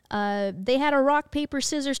says they had a rock, paper,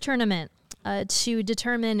 scissors tournament to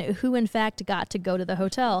determine who, in fact, got to go to the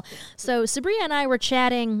hotel. So Sabria and I were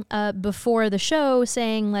chatting before the show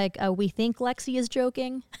saying, we think Lexi is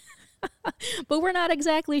joking, but we're not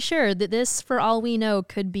exactly sure that this, for all we know,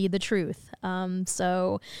 could be the truth.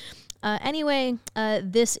 So Anyway,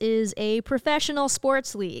 this is a professional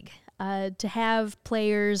sports league. To have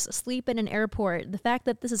players sleep in an airport, the fact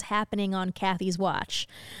that this is happening on Kathy's watch,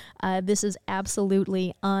 this is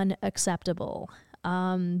absolutely unacceptable.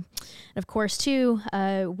 Of course, too,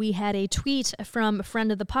 we had a tweet from a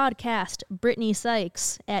friend of the podcast, Brittany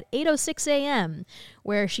Sykes, at 8:06 a.m.,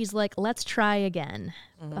 where she's like, let's try again.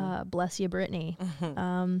 Bless you, Brittany.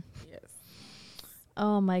 Yes.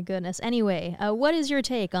 Oh, my goodness. Anyway, what is your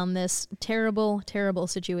take on this terrible, terrible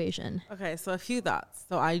situation? Okay, so a few thoughts.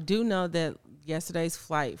 So I do know that yesterday's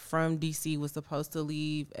flight from D.C. was supposed to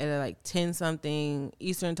leave at like 10-something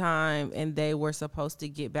Eastern time, and they were supposed to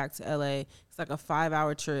get back to L.A. It's like a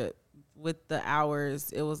 5-hour trip. With the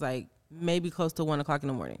hours, it was like maybe close to 1 o'clock in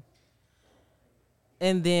the morning.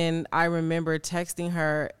 And then I remember texting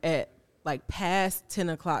her at like past 10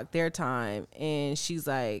 o'clock their time, and she's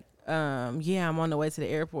like, yeah, I'm on the way to the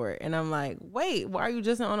airport. And I'm like, wait, why are you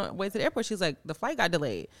just on the way to the airport? She's like, the flight got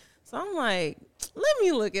delayed. So I'm like, let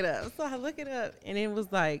me look it up. So I look it up, and it was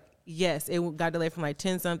like, yes, it got delayed from like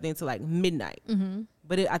 10-something to like midnight.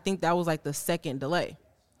 But I think that was like the second delay.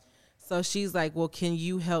 So she's like, well, can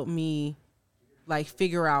you help me like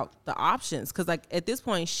figure out the options? Because like at this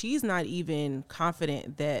point, she's not even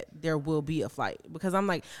confident that there will be a flight, because I'm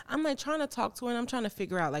like trying to talk to her, and I'm trying to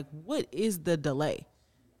figure out like, what is the delay?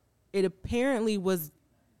 It apparently was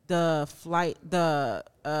the flight, the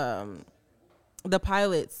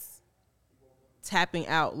pilots tapping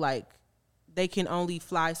out, like they can only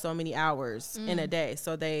fly so many hours in a day.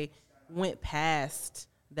 So they went past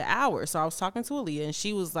the hour. So I was talking to Aaliyah, and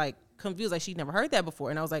she was like confused, like she'd never heard that before.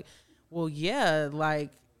 And I was like, well, yeah,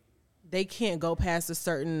 like they can't go past a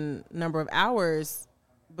certain number of hours,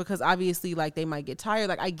 because obviously like they might get tired.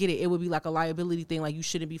 Like I get it. It would be like a liability thing. Like you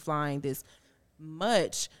shouldn't be flying this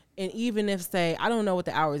much. And even if, say, I don't know what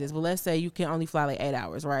the hours is, but let's say you can only fly like 8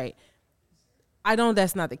 hours, right? I know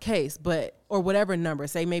that's not the case, but, or whatever number,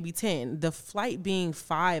 say maybe 10, the flight being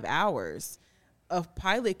 5 hours, a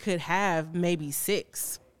pilot could have maybe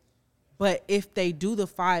 6. But if they do the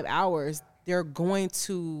 5 hours, they're going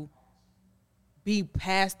to be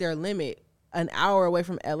past their limit an hour away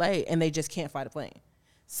from LA, and they just can't fly the plane.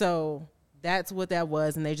 So that's what that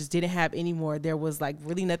was, and they just didn't have any more. There was like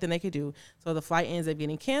really nothing they could do. So the flight ends up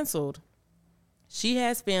getting canceled. She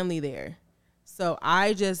has family there. So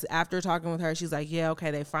I just, after talking with her, she's like, yeah, okay,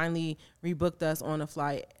 they finally rebooked us on a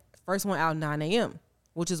flight. First one out 9 a.m.,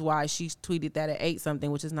 which is why she tweeted that at 8-something,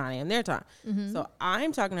 which is 9 a.m. their time. So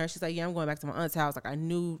I'm talking to her. She's like, yeah, I'm going back to my aunt's house. Like I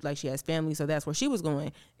knew like she has family, so that's where she was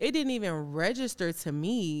going. It didn't even register to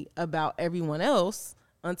me about everyone else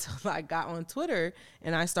until I got on Twitter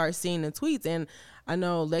and I started seeing the tweets. And I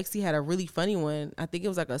know Lexi had a really funny one. I think it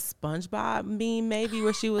was like a SpongeBob meme maybe,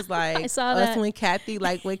 where she was like, I saw us that. when Kathy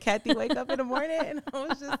wake up in the morning. And I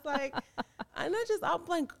was just like, I'm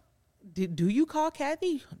like, do you call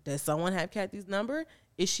Kathy? Does someone have Kathy's number?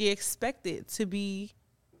 Is she expected to be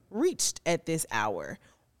reached at this hour?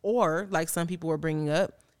 Or like some people were bringing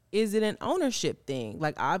up, is it an ownership thing?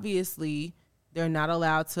 Like obviously they're not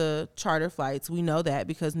allowed to charter flights. We know that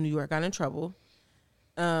because New York got in trouble.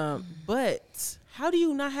 But how do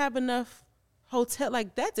you not have enough hotel?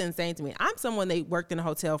 Like that's insane to me. I'm someone that worked in a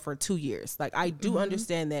hotel for 2 years. Like I do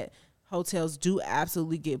understand that hotels do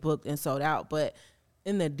absolutely get booked and sold out. But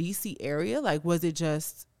in the DC area, like was it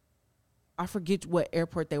just, I forget what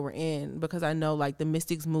airport they were in, because I know like the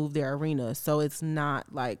Mystics moved their arena. So it's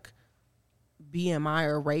not like BMI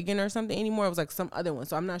or Reagan or something anymore. It was like some other one.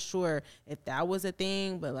 So I'm not sure if that was a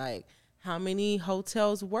thing, but like how many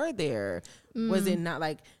hotels were there? Was it not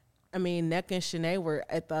like, I mean, Neck and Shanae were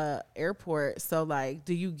at the airport. So like,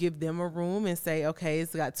 do you give them a room and say, okay,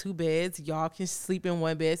 it's got 2 beds. Y'all can sleep in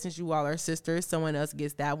one bed since you all are sisters. Someone else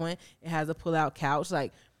gets that one. It has a pull-out couch.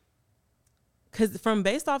 Like, cause from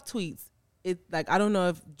based off tweets, it like, I don't know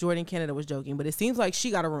if Jordan Canada was joking, but it seems like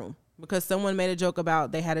she got a room. Because someone made a joke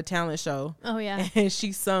about they had a talent show. Oh, yeah. And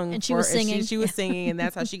she sung. And she was singing. She was singing, and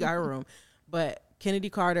that's how she got her room. But Kennedy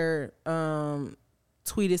Carter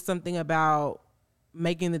tweeted something about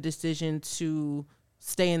making the decision to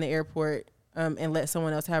stay in the airport and let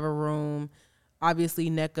someone else have a room. Obviously,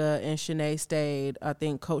 NECA and Shanae stayed. I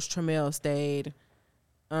think Coach Trammell stayed.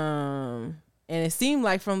 And it seemed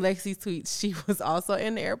like from Lexi's tweets, she was also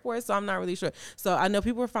in the airport, so I'm not really sure. So I know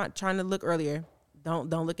people were trying to look earlier.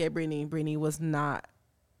 Don't look at Brittany. Brittany was not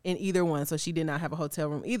in either one, so she did not have a hotel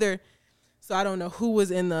room either. So I don't know who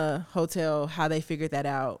was in the hotel, how they figured that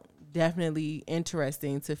out. Definitely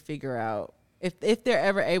interesting to figure out. If they're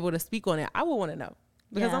ever able to speak on it, I would want to know.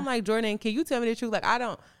 Because I'm like, Jordan, can you tell me the truth? Like, I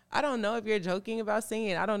don't know if you're joking about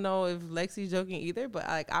singing. I don't know if Lexi's joking either, but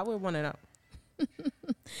like I would want to know.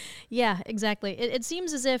 Yeah, exactly. It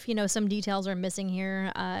seems as if, some details are missing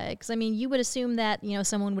here. Because, you would assume that,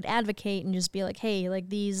 someone would advocate and just be like, hey, like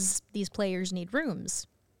these players need rooms.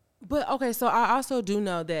 But, okay, so I also do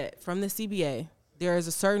know that from the CBA, there is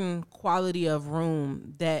a certain quality of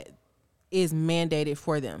room that is mandated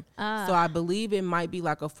for them. So I believe it might be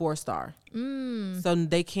like a 4-star. So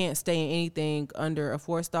they can't stay in anything under a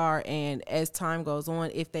 4-star. And as time goes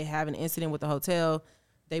on, if they have an incident with the hotel,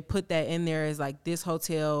 they put that in there as like, this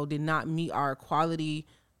hotel did not meet our quality,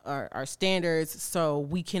 our standards, so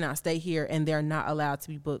we cannot stay here, and they're not allowed to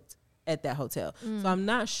be booked at that hotel. So I'm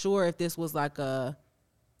not sure if this was like a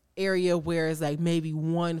area where it's like maybe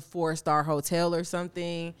 1 4-star hotel or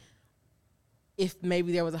something, if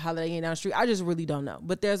maybe there was a Holiday Inn down the street. I just really don't know.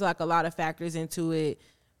 But there's like a lot of factors into it.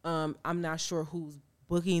 I'm not sure who's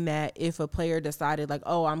booking that. If a player decided like,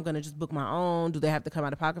 oh, I'm going to just book my own, do they have to come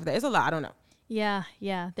out of pocket for that? It's a lot. I don't know. Yeah.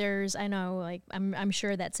 I know, like, I'm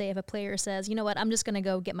sure that, say, if a player says, you know what, I'm just going to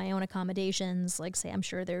go get my own accommodations, like, say, I'm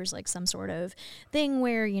sure there's, like, some sort of thing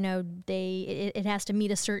where, it has to meet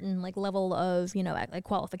a certain, like, level of, like,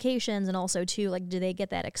 qualifications, and also, too, like, do they get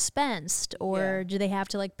that expensed, or do they have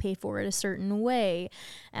to, like, pay for it a certain way?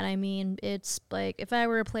 And, it's, like, if I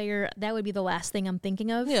were a player, that would be the last thing I'm thinking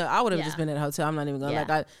of. Yeah, I would have just been at a hotel. I'm not even going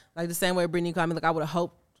to, like the same way Brittany called me, like, I would have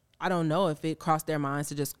hoped, I don't know if it crossed their minds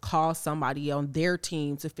to just call somebody on their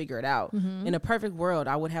team to figure it out. In a perfect world,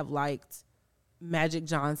 I would have liked Magic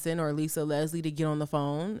Johnson or Lisa Leslie to get on the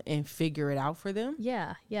phone and figure it out for them.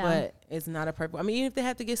 Yeah. But it's not a perfect. Even if they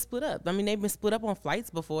have to get split up. They've been split up on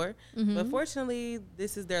flights before. But fortunately,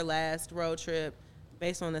 this is their last road trip.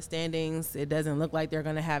 Based on the standings, it doesn't look like they're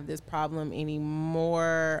going to have this problem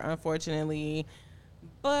anymore, unfortunately.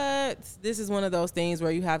 But this is one of those things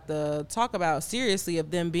where you have to talk about seriously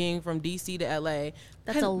of them being from D.C. to L.A.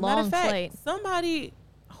 That's a long flight. Somebody,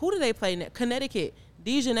 who do they play? Connecticut.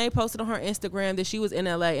 Dejanay posted on her Instagram that she was in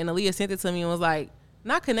L.A. and Aaliyah sent it to me and was like,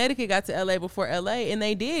 not Connecticut got to L.A. before L.A. And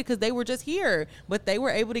they did, because they were just here. But they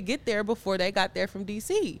were able to get there before they got there from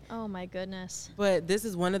D.C. Oh, my goodness. But this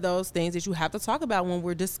is one of those things that you have to talk about when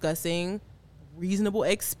we're discussing reasonable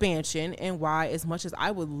expansion, and why, as much as I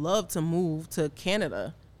would love to move to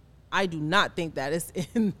Canada, I do not think that is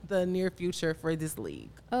in the near future for this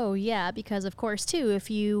league. Oh, yeah, because, of course, too, if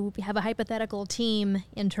you have a hypothetical team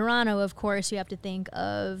in Toronto, of course, you have to think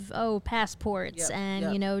of, passports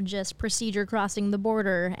and, just procedure crossing the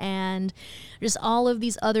border and just all of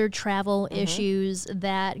these other travel issues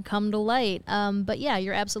that come to light. But, yeah,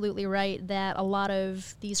 you're absolutely right that a lot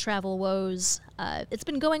of these travel woes, it's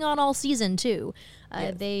been going on all season, too.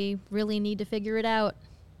 They really need to figure it out.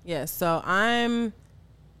 Yes, so I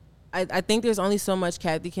think there's only so much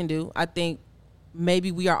Kathy can do. I think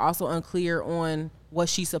maybe we are also unclear on what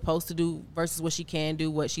she's supposed to do versus what she can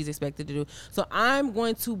do, what she's expected to do. So I'm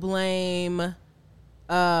going to blame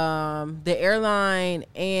the airline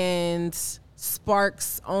and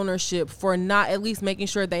Sparks ownership for not at least making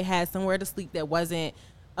sure they had somewhere to sleep that wasn't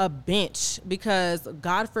a bench, because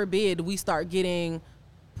God forbid we start getting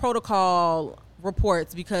protocol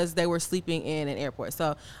reports because they were sleeping in an airport.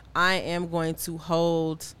 So I am going to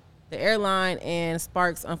hold the airline and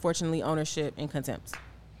Sparks, unfortunately, ownership in contempt.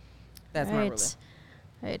 That's my ruling.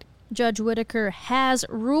 Right. Judge Whitaker has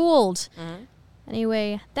ruled.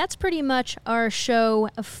 Anyway, that's pretty much our show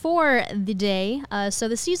for the day. So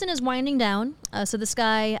the season is winding down. So the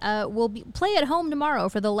Sky will play at home tomorrow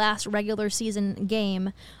for the last regular season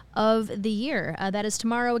game of the year. That is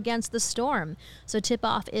tomorrow against the Storm. So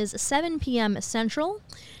tip-off is 7 p.m. Central.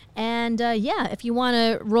 And, if you want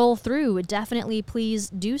to roll through, definitely please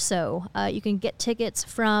do so. You can get tickets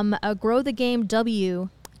from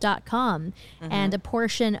growthegamew.com, and a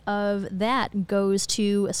portion of that goes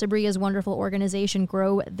to Sabria's wonderful organization,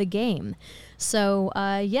 Grow the Game. So,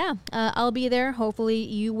 I'll be there. Hopefully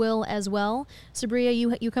you will as well.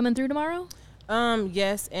 Sabria, you coming through tomorrow?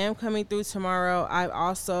 Yes, am coming through tomorrow. I've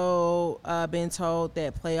also been told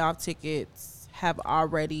that playoff tickets have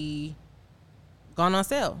already gone on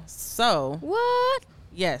sale. So what?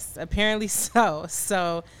 Yes, apparently so.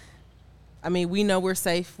 So we know we're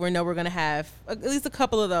safe. We know we're gonna have at least a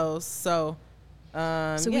couple of those. So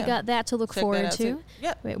we got that to look forward to.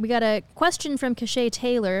 Yep. We got a question from Kahleah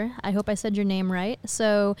Taylor. I hope I said your name right.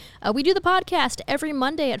 So we do the podcast every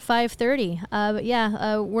Monday at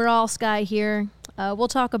 5:30. We're all Sky here. We'll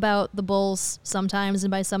talk about the Bulls sometimes,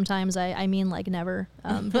 and by sometimes I mean like never.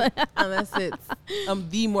 Unless it's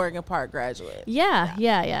the Morgan Park graduate. Yeah.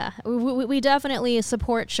 We definitely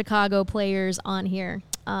support Chicago players on here.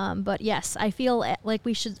 But yes, I feel like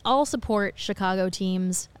we should all support Chicago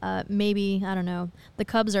teams. Maybe, I don't know, the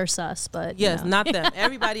Cubs are sus, but yes, not them.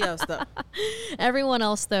 Everybody else though. Everyone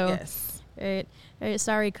else though. Yes. All right.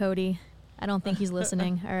 Sorry, Cody. I don't think he's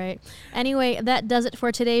listening. All right. Anyway, that does it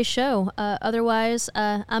for today's show. Otherwise,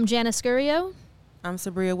 I'm Janice Scurio. I'm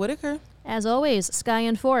Sabria Whitaker. As always, Sky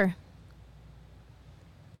and 4.